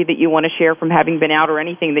reflections, Andy, that you want to share from having been out, or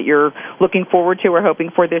anything that you're looking forward to or hoping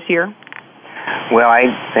for this year? Well, I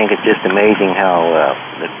think it's just amazing how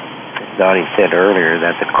Dottie said earlier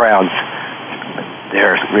that the crowds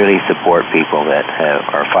there really support people that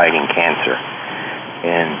are fighting cancer.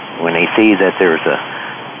 And when they see that there's a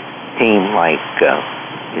team like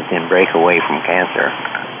is in Breakaway from Cancer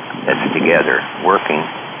that's together working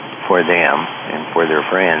for them and for their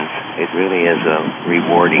friends, it really is a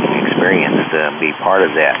rewarding experience to be part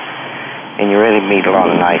of that. And you really meet a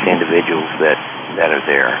lot of nice individuals that are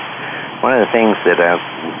there. One of the things that I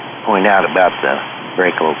point out about the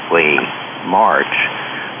Breakaway March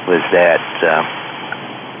was that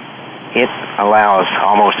it allows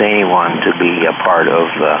almost anyone to be a part of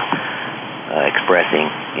expressing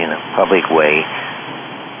in a public way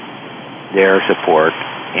their support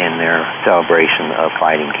and their celebration of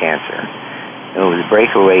fighting cancer. The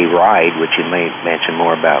Breakaway Ride, which you may mention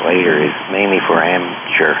more about later, is mainly for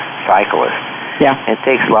amateur cyclists. Yeah. It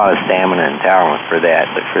takes a lot of stamina and talent for that,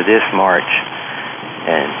 but for this march,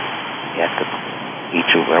 and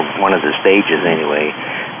each one of the stages anyway,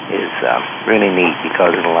 is really neat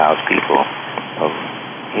because it allows people of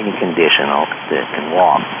any condition that can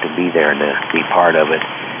walk to be there to be part of it.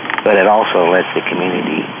 But it also lets the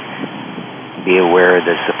community be aware of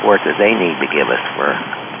the support that they need to give us for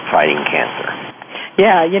fighting cancer.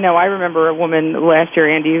 Yeah, I remember a woman last year,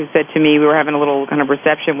 Andy, who said to me, we were having a little kind of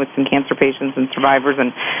reception with some cancer patients and survivors,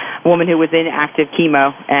 and a woman who was in active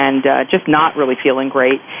chemo and just not really feeling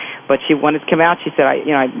great. But she wanted to come out. She said,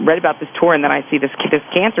 I read about this tour, and then I see this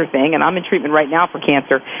cancer thing, and I'm in treatment right now for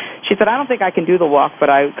cancer. She said, I don't think I can do the walk, but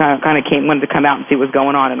I kind of wanted to come out and see what was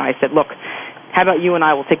going on. And I said, look, how about you and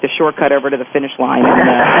I will take the shortcut over to the finish line, and,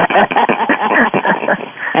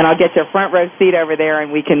 and I'll get you a front row seat over there, and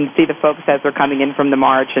we can see the folks as they're coming in from the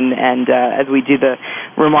march, and as we do the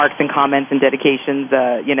remarks and comments and dedications,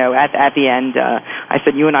 at the end, I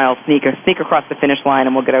said, you and I will sneak across the finish line,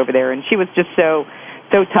 and we'll get over there. And she was just so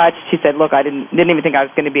touched. She said, look, I didn't even think I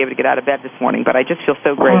was going to be able to get out of bed this morning, but I just feel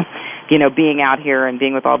so great, being out here and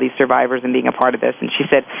being with all these survivors and being a part of this. And she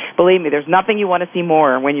said, believe me, there's nothing you want to see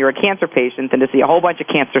more when you're a cancer patient than to see a whole bunch of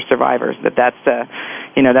cancer survivors. That's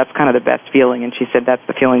kind of the best feeling. And she said, that's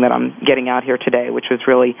the feeling that I'm getting out here today, which was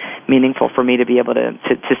really meaningful for me to be able to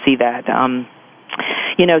see that.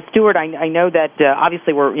 Stuart, I know that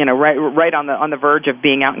obviously we're right on the verge of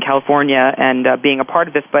being out in California and being a part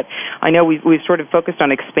of this, but I know we've sort of focused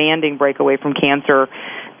on expanding Breakaway from Cancer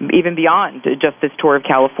even beyond just this tour of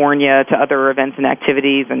California to other events and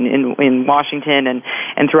activities and in Washington and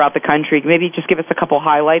throughout the country. Maybe just give us a couple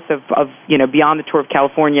highlights of beyond the tour of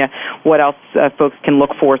California, what else folks can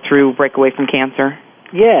look for through Breakaway from Cancer.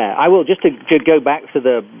 Yeah, I will. Just to go back to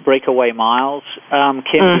the Breakaway Miles, Kim,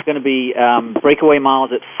 there's going to be Breakaway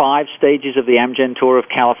Miles at 5 stages of the Amgen Tour of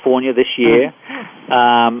California this year.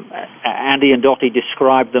 Andy and Dottie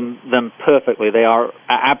described them perfectly. They are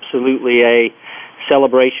absolutely a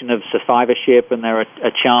celebration of survivorship, and they're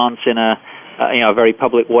a chance in a very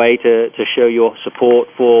public way to show your support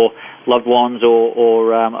for loved ones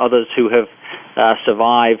or others who have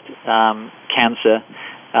survived cancer.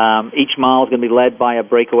 Each mile is going to be led by a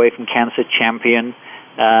Breakaway from Cancer champion,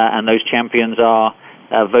 and those champions are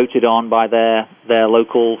voted on by their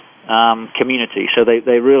local community. So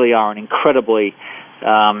they really are an incredibly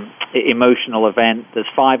emotional event. There's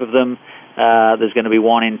 5 of them. There's going to be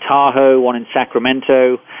one in Tahoe, one in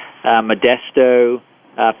Sacramento, Modesto,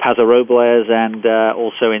 Paso Robles, and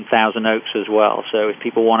also in Thousand Oaks as well. So if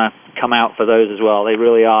people want to come out for those as well, they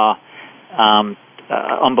really are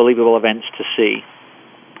unbelievable events to see.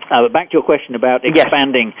 But back to your question about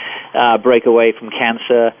expanding Breakaway from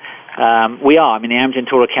Cancer. We are. The Amgen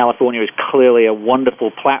Tour of California is clearly a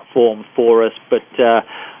wonderful platform for us, but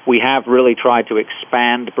we have really tried to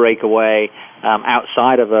expand Breakaway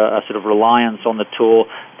outside of a sort of reliance on the tour.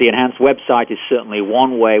 The enhanced website is certainly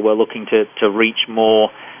one way we're looking to reach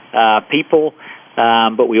more people,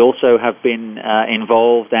 but we also have been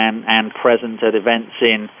involved and present at events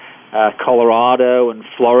in Colorado and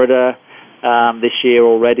Florida. This year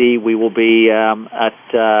already. We will be at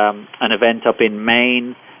an event up in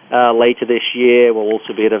Maine later this year. We'll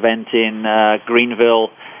also be at an event in Greenville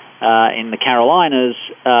in the Carolinas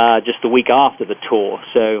just the week after the tour.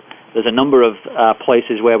 So there's a number of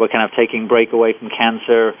places where we're kind of taking Breakaway from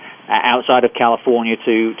Cancer outside of California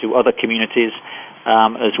to other communities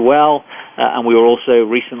as well. And we were also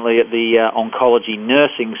recently at the Oncology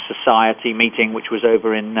Nursing Society meeting, which was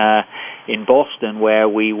over in Boston, where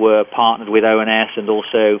we were partnered with ONS and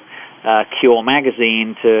also Cure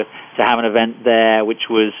Magazine to have an event there, which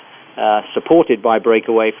was supported by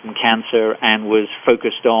Breakaway from Cancer and was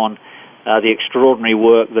focused on the extraordinary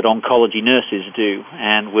work that oncology nurses do,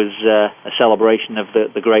 and was a celebration of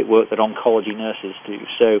the great work that oncology nurses do.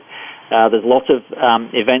 So there's lots of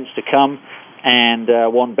events to come. And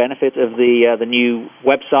one benefit of the new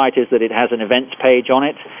website is that it has an events page on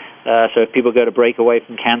it. So if people go to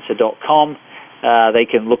breakawayfromcancer.com, they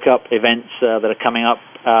can look up events that are coming up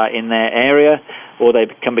in their area, or they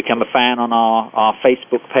can become a fan on our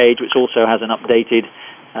Facebook page, which also has an updated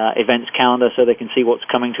events calendar, so they can see what's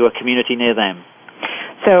coming to a community near them.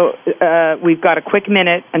 So we've got a quick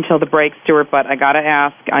minute until the break, Stuart, but I got to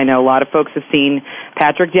ask, I know a lot of folks have seen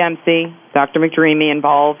Patrick Dempsey, Dr. McDreamy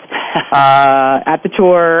involved at the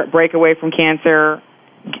tour, Breakaway from Cancer.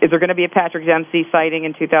 Is there going to be a Patrick Dempsey sighting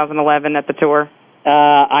in 2011 at the tour?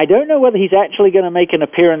 I don't know whether he's actually going to make an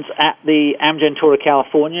appearance at the Amgen Tour of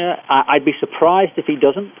California. I'd be surprised if he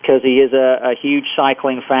doesn't, because he is a huge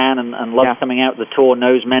cycling fan and loves coming out to the tour,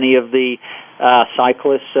 knows many of the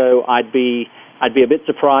cyclists, so I'd be a bit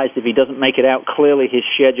surprised if he doesn't make it out. Clearly his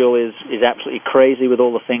schedule is absolutely crazy with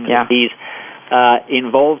all the things that he's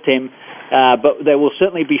involved in. But there will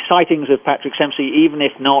certainly be sightings of Patrick Dempsey, even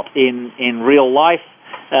if not in real life.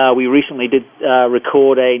 we recently did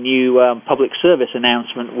record a new public service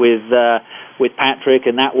announcement with Patrick,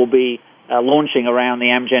 and that will be launching around the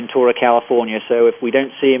Amgen Tour of California. So if we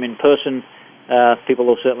don't see him in person, people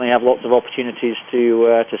will certainly have lots of opportunities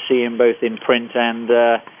to see him both in print and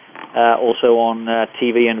also on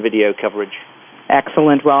TV and video coverage.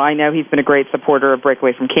 Excellent. Well, I know he's been a great supporter of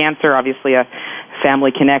Breakaway from Cancer, obviously a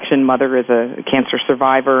family connection. Mother is a cancer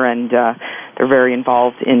survivor, and they're very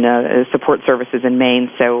involved in support services in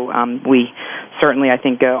Maine. So we certainly, I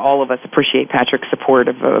think, all of us appreciate Patrick's support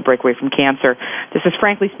of Breakaway from Cancer. This is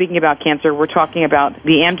Frankly Speaking About Cancer. We're talking about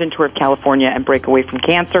the Amgen Tour of California and Breakaway from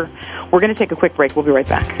Cancer. We're going to take a quick break. We'll be right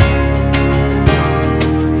back.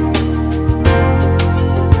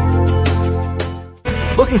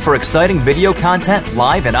 Looking for exciting video content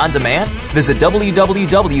live and on demand? Visit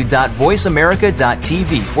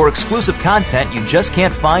www.voiceamerica.tv for exclusive content you just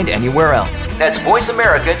can't find anywhere else. That's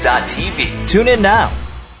voiceamerica.tv. Tune in now.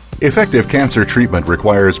 Effective cancer treatment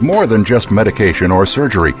requires more than just medication or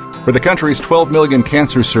surgery. For the country's 12 million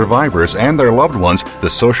cancer survivors and their loved ones, the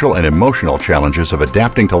social and emotional challenges of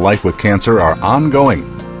adapting to life with cancer are ongoing.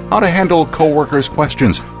 How to handle coworkers'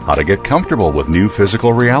 questions, how to get comfortable with new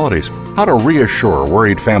physical realities, how to reassure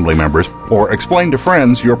worried family members, or explain to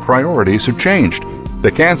friends your priorities have changed.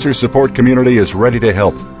 The cancer support community is ready to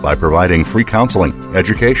help by providing free counseling,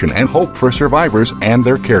 education, and hope for survivors and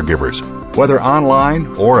their caregivers. Whether online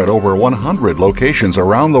or at over 100 locations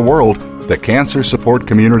around the world, the cancer support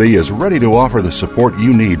community is ready to offer the support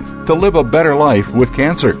you need to live a better life with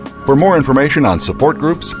cancer. For more information on support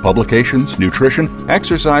groups, publications, nutrition,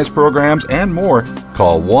 exercise programs, and more,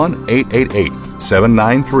 call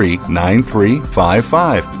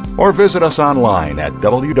 1-888-793-9355 or visit us online at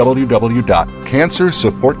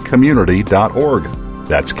www.cancersupportcommunity.org.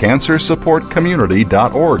 That's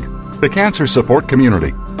cancersupportcommunity.org. The Cancer Support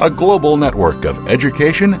Community, a global network of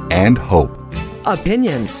education and hope.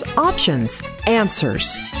 Opinions, options,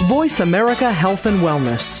 answers. Voice America Health and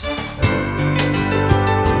Wellness.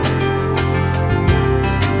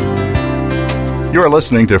 You're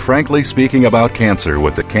listening to Frankly Speaking About Cancer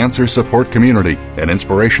with the Cancer Support Community, an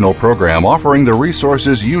inspirational program offering the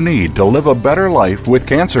resources you need to live a better life with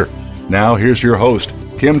cancer. Now here's your host,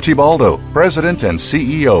 Kim Thiboldeaux, President and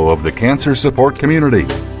CEO of the Cancer Support Community.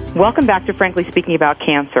 Welcome back to Frankly Speaking About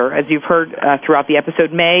Cancer. As you've heard throughout the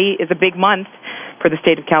episode, May is a big month for the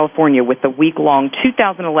state of California with the week-long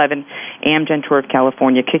 2011 Amgen Tour of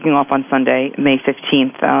California kicking off on Sunday, May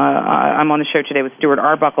 15th. I'm on the show today with Stuart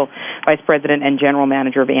Arbuckle, Vice President and General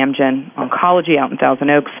Manager of Amgen Oncology out in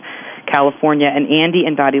Thousand Oaks, California, and Andy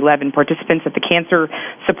and Dottie Levin, participants at the Cancer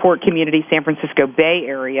Support Community San Francisco Bay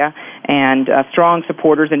Area, and strong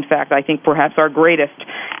supporters, in fact, I think perhaps our greatest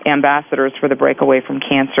ambassadors for the Breakaway from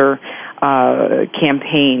Cancer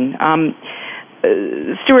campaign.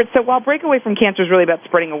 Stuart, so while Breakaway from Cancer is really about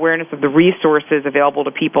spreading awareness of the resources available to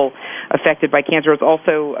people affected by cancer, it's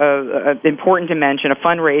also important to mention a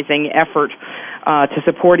fundraising effort to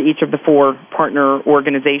support each of the 4 partner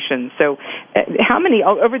organizations. So how many,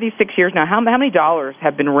 over these 6 years now, how many dollars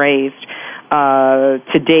have been raised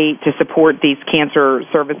to date to support these cancer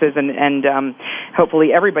services? And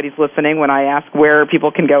hopefully everybody's listening when I ask where people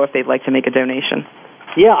can go if they'd like to make a donation.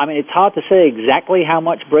 Yeah, I mean, it's hard to say exactly how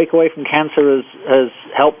much Breakaway from Cancer has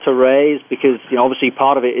helped to raise because, obviously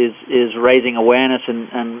part of it is raising awareness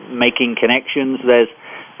and making connections. There's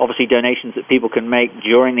obviously donations that people can make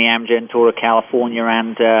during the Amgen Tour of California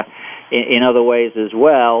and in other ways as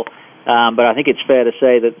well. But I think it's fair to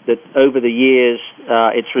say that over the years,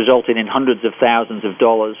 it's resulted in hundreds of thousands of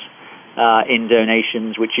dollars in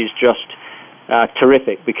donations, which is just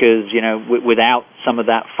terrific because without some of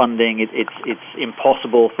that funding, it's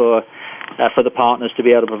impossible for the partners to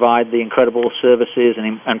be able to provide the incredible services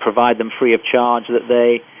and provide them free of charge that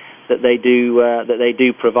they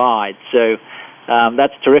do provide. So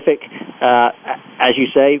that's terrific. As you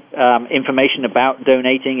say, information about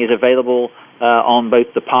donating is available on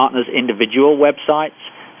both the partners' individual websites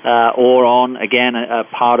or on again a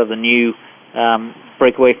part of the new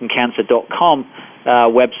breakawayfromcancer.com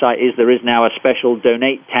website. There is now a special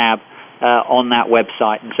donate tab on that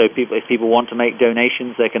website, and so if people want to make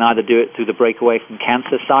donations, they can either do it through the Breakaway from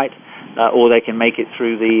Cancer site or they can make it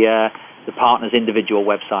through the partners' individual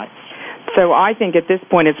websites. So I think at this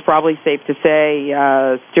point it's probably safe to say,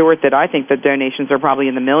 Stuart, that I think the donations are probably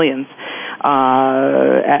in the millions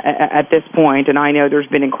at this point, and I know there's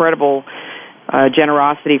been incredible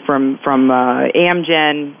generosity from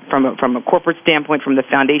Amgen, from a corporate standpoint, from the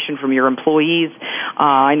foundation, from your employees.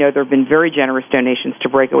 I know there have been very generous donations to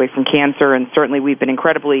Breakaway from Cancer, and certainly we've been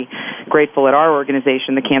incredibly grateful at our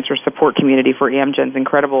organization, the Cancer Support Community, for Amgen's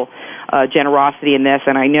incredible generosity in this.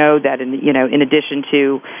 And I know that in addition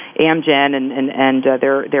to Amgen and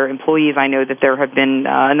their employees, I know that there have been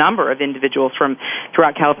a number of individuals from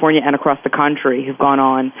throughout California and across the country who've gone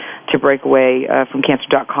on to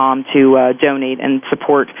breakawayfromcancer.com to donate and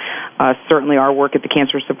support certainly our work at the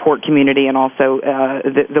Cancer Support Community, and also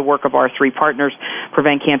the work of our three partners,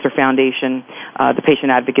 Prevent Cancer Foundation, the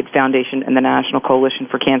Patient Advocate Foundation, and the National Coalition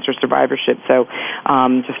for Cancer Survivorship. So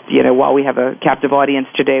while we have a captive audience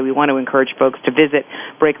today, we want to encourage folks to visit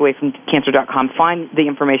breakawayfromcancer.com, find the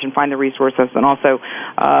information, find the resources, and also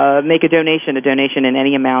make a donation. A donation in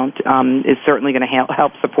any amount is certainly going to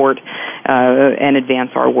help support and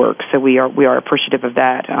advance our work. So we are appreciative of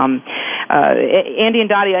that. Andy and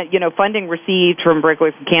Dottie, funding received from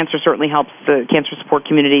Breakaway from Cancer certainly helps the Cancer Support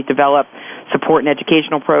Community develop support and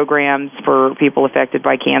educational programs for people affected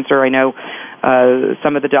by cancer. I know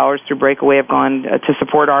some of the dollars through Breakaway have gone to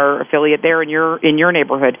support our affiliate there in your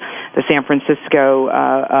neighborhood, the San Francisco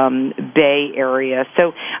Bay Area.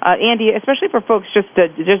 So, Andy, especially for folks just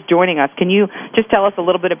joining us, can you just tell us a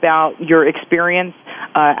little bit about your experience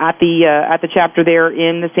at the chapter there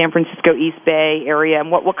in the San Francisco East Bay area,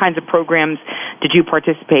 and what kinds of programs did you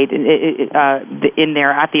participate in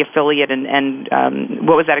there at the affiliate, and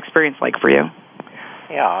what was that experience like for you?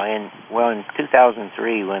 Yeah, in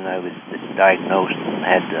 2003, when I was diagnosed and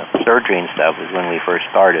had surgery and stuff, was when we first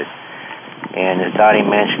started. And as Dottie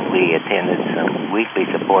mentioned, we attended some weekly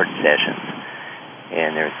support sessions.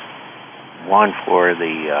 And there's one for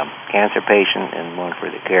the cancer patient and one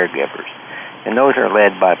for the caregivers. And those are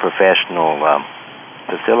led by professional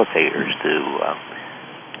facilitators to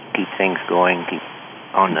keep things going, keep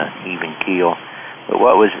on the even keel. But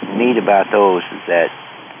what was neat about those is that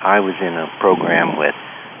I was in a program with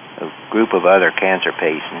a group of other cancer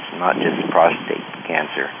patients, not just prostate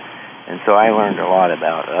cancer. And so I learned a lot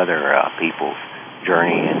about other people's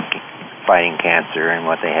journey in fighting cancer and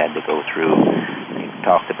what they had to go through. They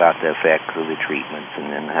talked about the effects of the treatments and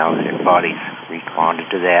then how their bodies responded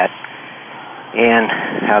to that and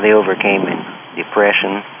how they overcame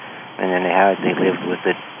depression and then how they lived with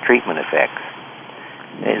the treatment effects.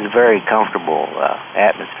 It was a very comfortable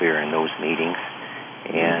atmosphere in those meetings.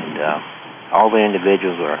 And all the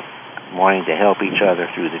individuals are wanting to help each other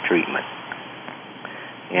through the treatment.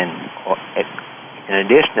 And in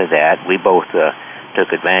addition to that, we both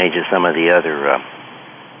took advantage of some of the other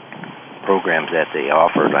programs that they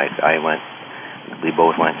offered. We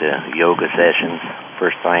both went to yoga sessions.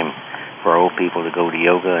 First time for old people to go to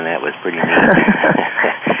yoga, and that was pretty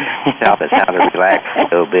neat. Taught us how to relax a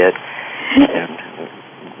little bit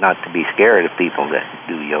and not to be scared of people that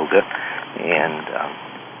do yoga. And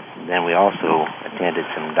then we also attended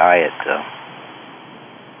some diet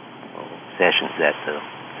sessions at the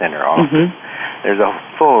center office. Mm-hmm. There's a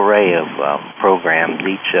full array of programs.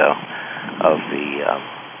 Each of the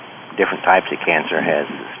different types of cancer has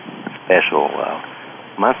special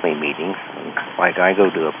monthly meetings. Like I go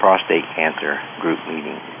to a prostate cancer group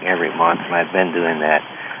meeting every month, and I've been doing that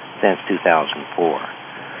since 2004.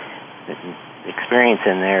 The experience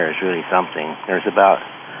in there is really something. There's about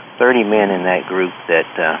 30 men in that group that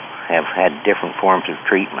have had different forms of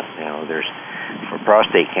treatment. There's for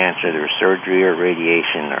prostate cancer, there's surgery or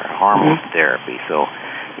radiation or hormone therapy. So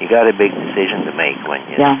you got a big decision to make when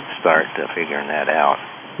you start figuring that out.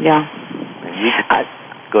 Yeah.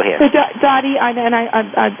 Go ahead. So, Dottie, I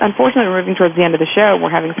unfortunately we're moving towards the end of the show.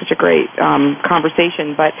 We're having such a great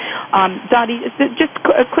conversation, but Dottie, just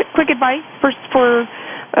quick advice for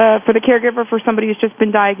the caregiver for somebody who's just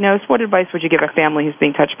been diagnosed. What advice would you give a family who's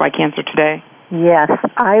being touched by cancer today? Yes,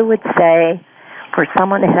 I would say for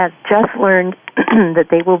someone who has just learned that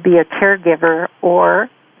they will be a caregiver or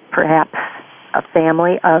perhaps a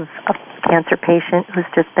family of a cancer patient who's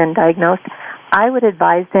just been diagnosed, I would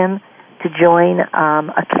advise them to join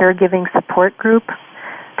a caregiving support group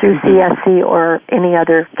through CSC or any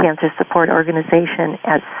other cancer support organization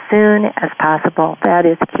as soon as possible. That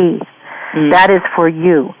is key. That is for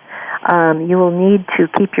you. You will need to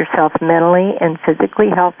keep yourself mentally and physically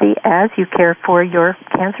healthy as you care for your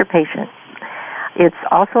cancer patient. It's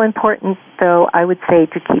also important, though, I would say,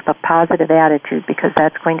 to keep a positive attitude because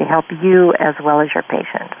that's going to help you as well as your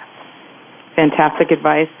patient. Fantastic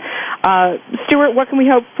advice. Stuart, what can we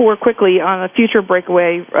hope for quickly on a future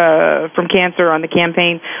breakaway from cancer on the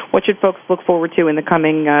campaign? What should folks look forward to in the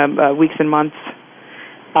coming weeks and months?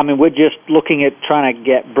 I mean, we're just looking at trying to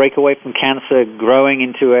get Breakaway from Cancer growing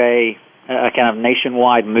into a a kind of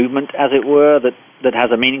nationwide movement, as it were, that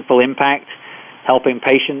has a meaningful impact, helping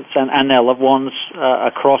patients and their loved ones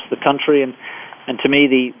across the country. And to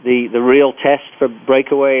me, the real test for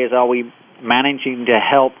Breakaway is, are we managing to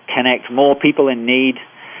help connect more people in need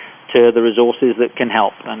to the resources that can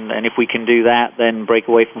help? And if we can do that, then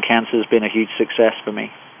Breakaway from Cancer has been a huge success for me.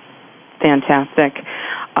 Fantastic.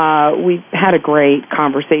 We've had a great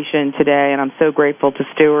conversation today, and I'm so grateful to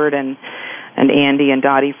Stuart and Andy and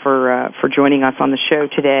Dottie for joining us on the show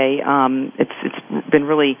today. It's been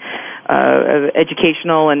really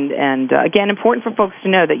educational and again, important for folks to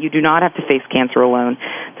know that you do not have to face cancer alone,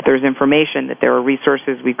 that there's information, that there are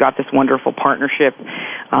resources. We've got this wonderful partnership.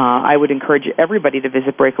 I would encourage everybody to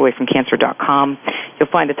visit breakawayfromcancer.com. You'll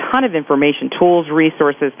find a ton of information, tools,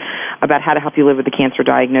 resources about how to help you live with a cancer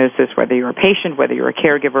diagnosis, whether you're a patient, whether you're a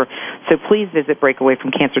caregiver. So please visit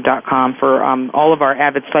breakawayfromcancer.com. For all of our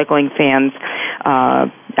avid cycling fans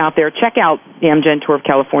out there, check out the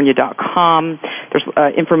AmgenTourOfCalifornia.com. There's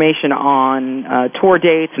information on tour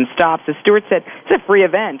dates and stops. As Stuart said, it's a free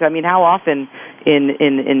event. I mean, how often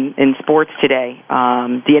in sports today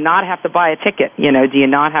do you not have to buy a ticket? Do you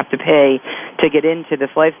not have to pay to get into this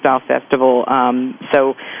lifestyle festival?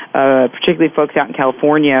 So particularly folks out in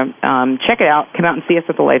California, check it out. Come out and see us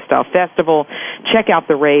at the Lifestyle Festival. Check out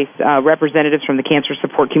the race. Representatives from the cancer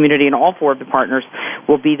support community and all four of the partners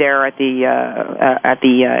will be there at the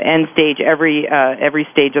end stage. Every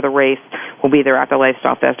stage of the race will be there at the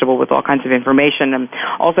Lifestyle Festival with all kinds of information and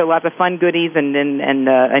also lots of fun goodies and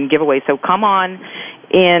giveaways. So come on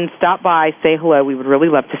and stop by, say hello. We would really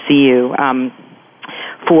love to see you.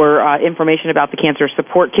 For information about the cancer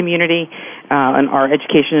support community and our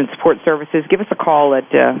education and support services, give us a call at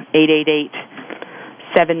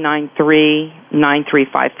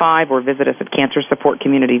 888-793-9355 or visit us at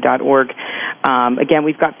cancersupportcommunity.org. Again,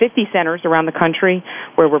 we've got 50 centers around the country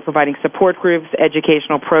where we're providing support groups,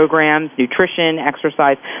 educational programs, nutrition,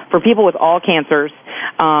 exercise for people with all cancers,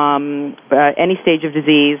 any stage of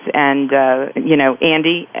disease. And,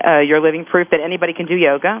 Andy, you're living proof that anybody can do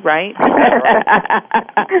yoga, right?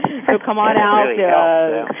 So come on out.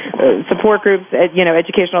 Really support groups,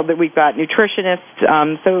 educational. We've got nutritionists,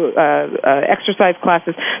 exercise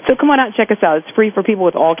classes. So come on out and check us out. It's free for people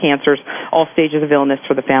with all cancers, all stages of illness,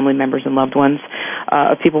 for the family members and loved ones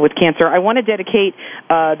of people with cancer. I want to dedicate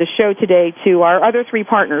the show today to our other three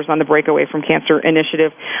partners on the Breakaway from Cancer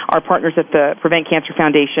initiative, our partners at the Prevent Cancer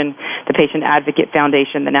Foundation, the Patient Advocate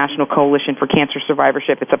Foundation, the National Coalition for Cancer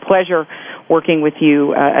Survivorship. It's a pleasure working with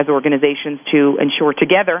you as organizations to ensure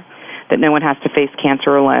together that no one has to face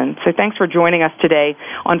cancer alone. So thanks for joining us today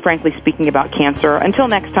on Frankly Speaking About Cancer. Until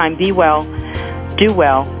next time, be well, do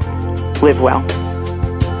well, live well.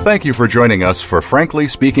 Thank you for joining us for Frankly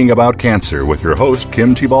Speaking About Cancer with your host,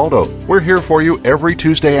 Kim Tibaldo. We're here for you every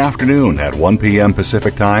Tuesday afternoon at 1 p.m.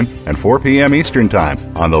 Pacific Time and 4 p.m. Eastern Time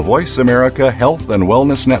on the Voice America Health and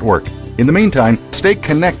Wellness Network. In the meantime, stay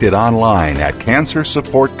connected online at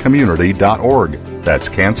cancersupportcommunity.org. That's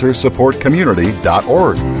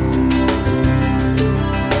cancersupportcommunity.org.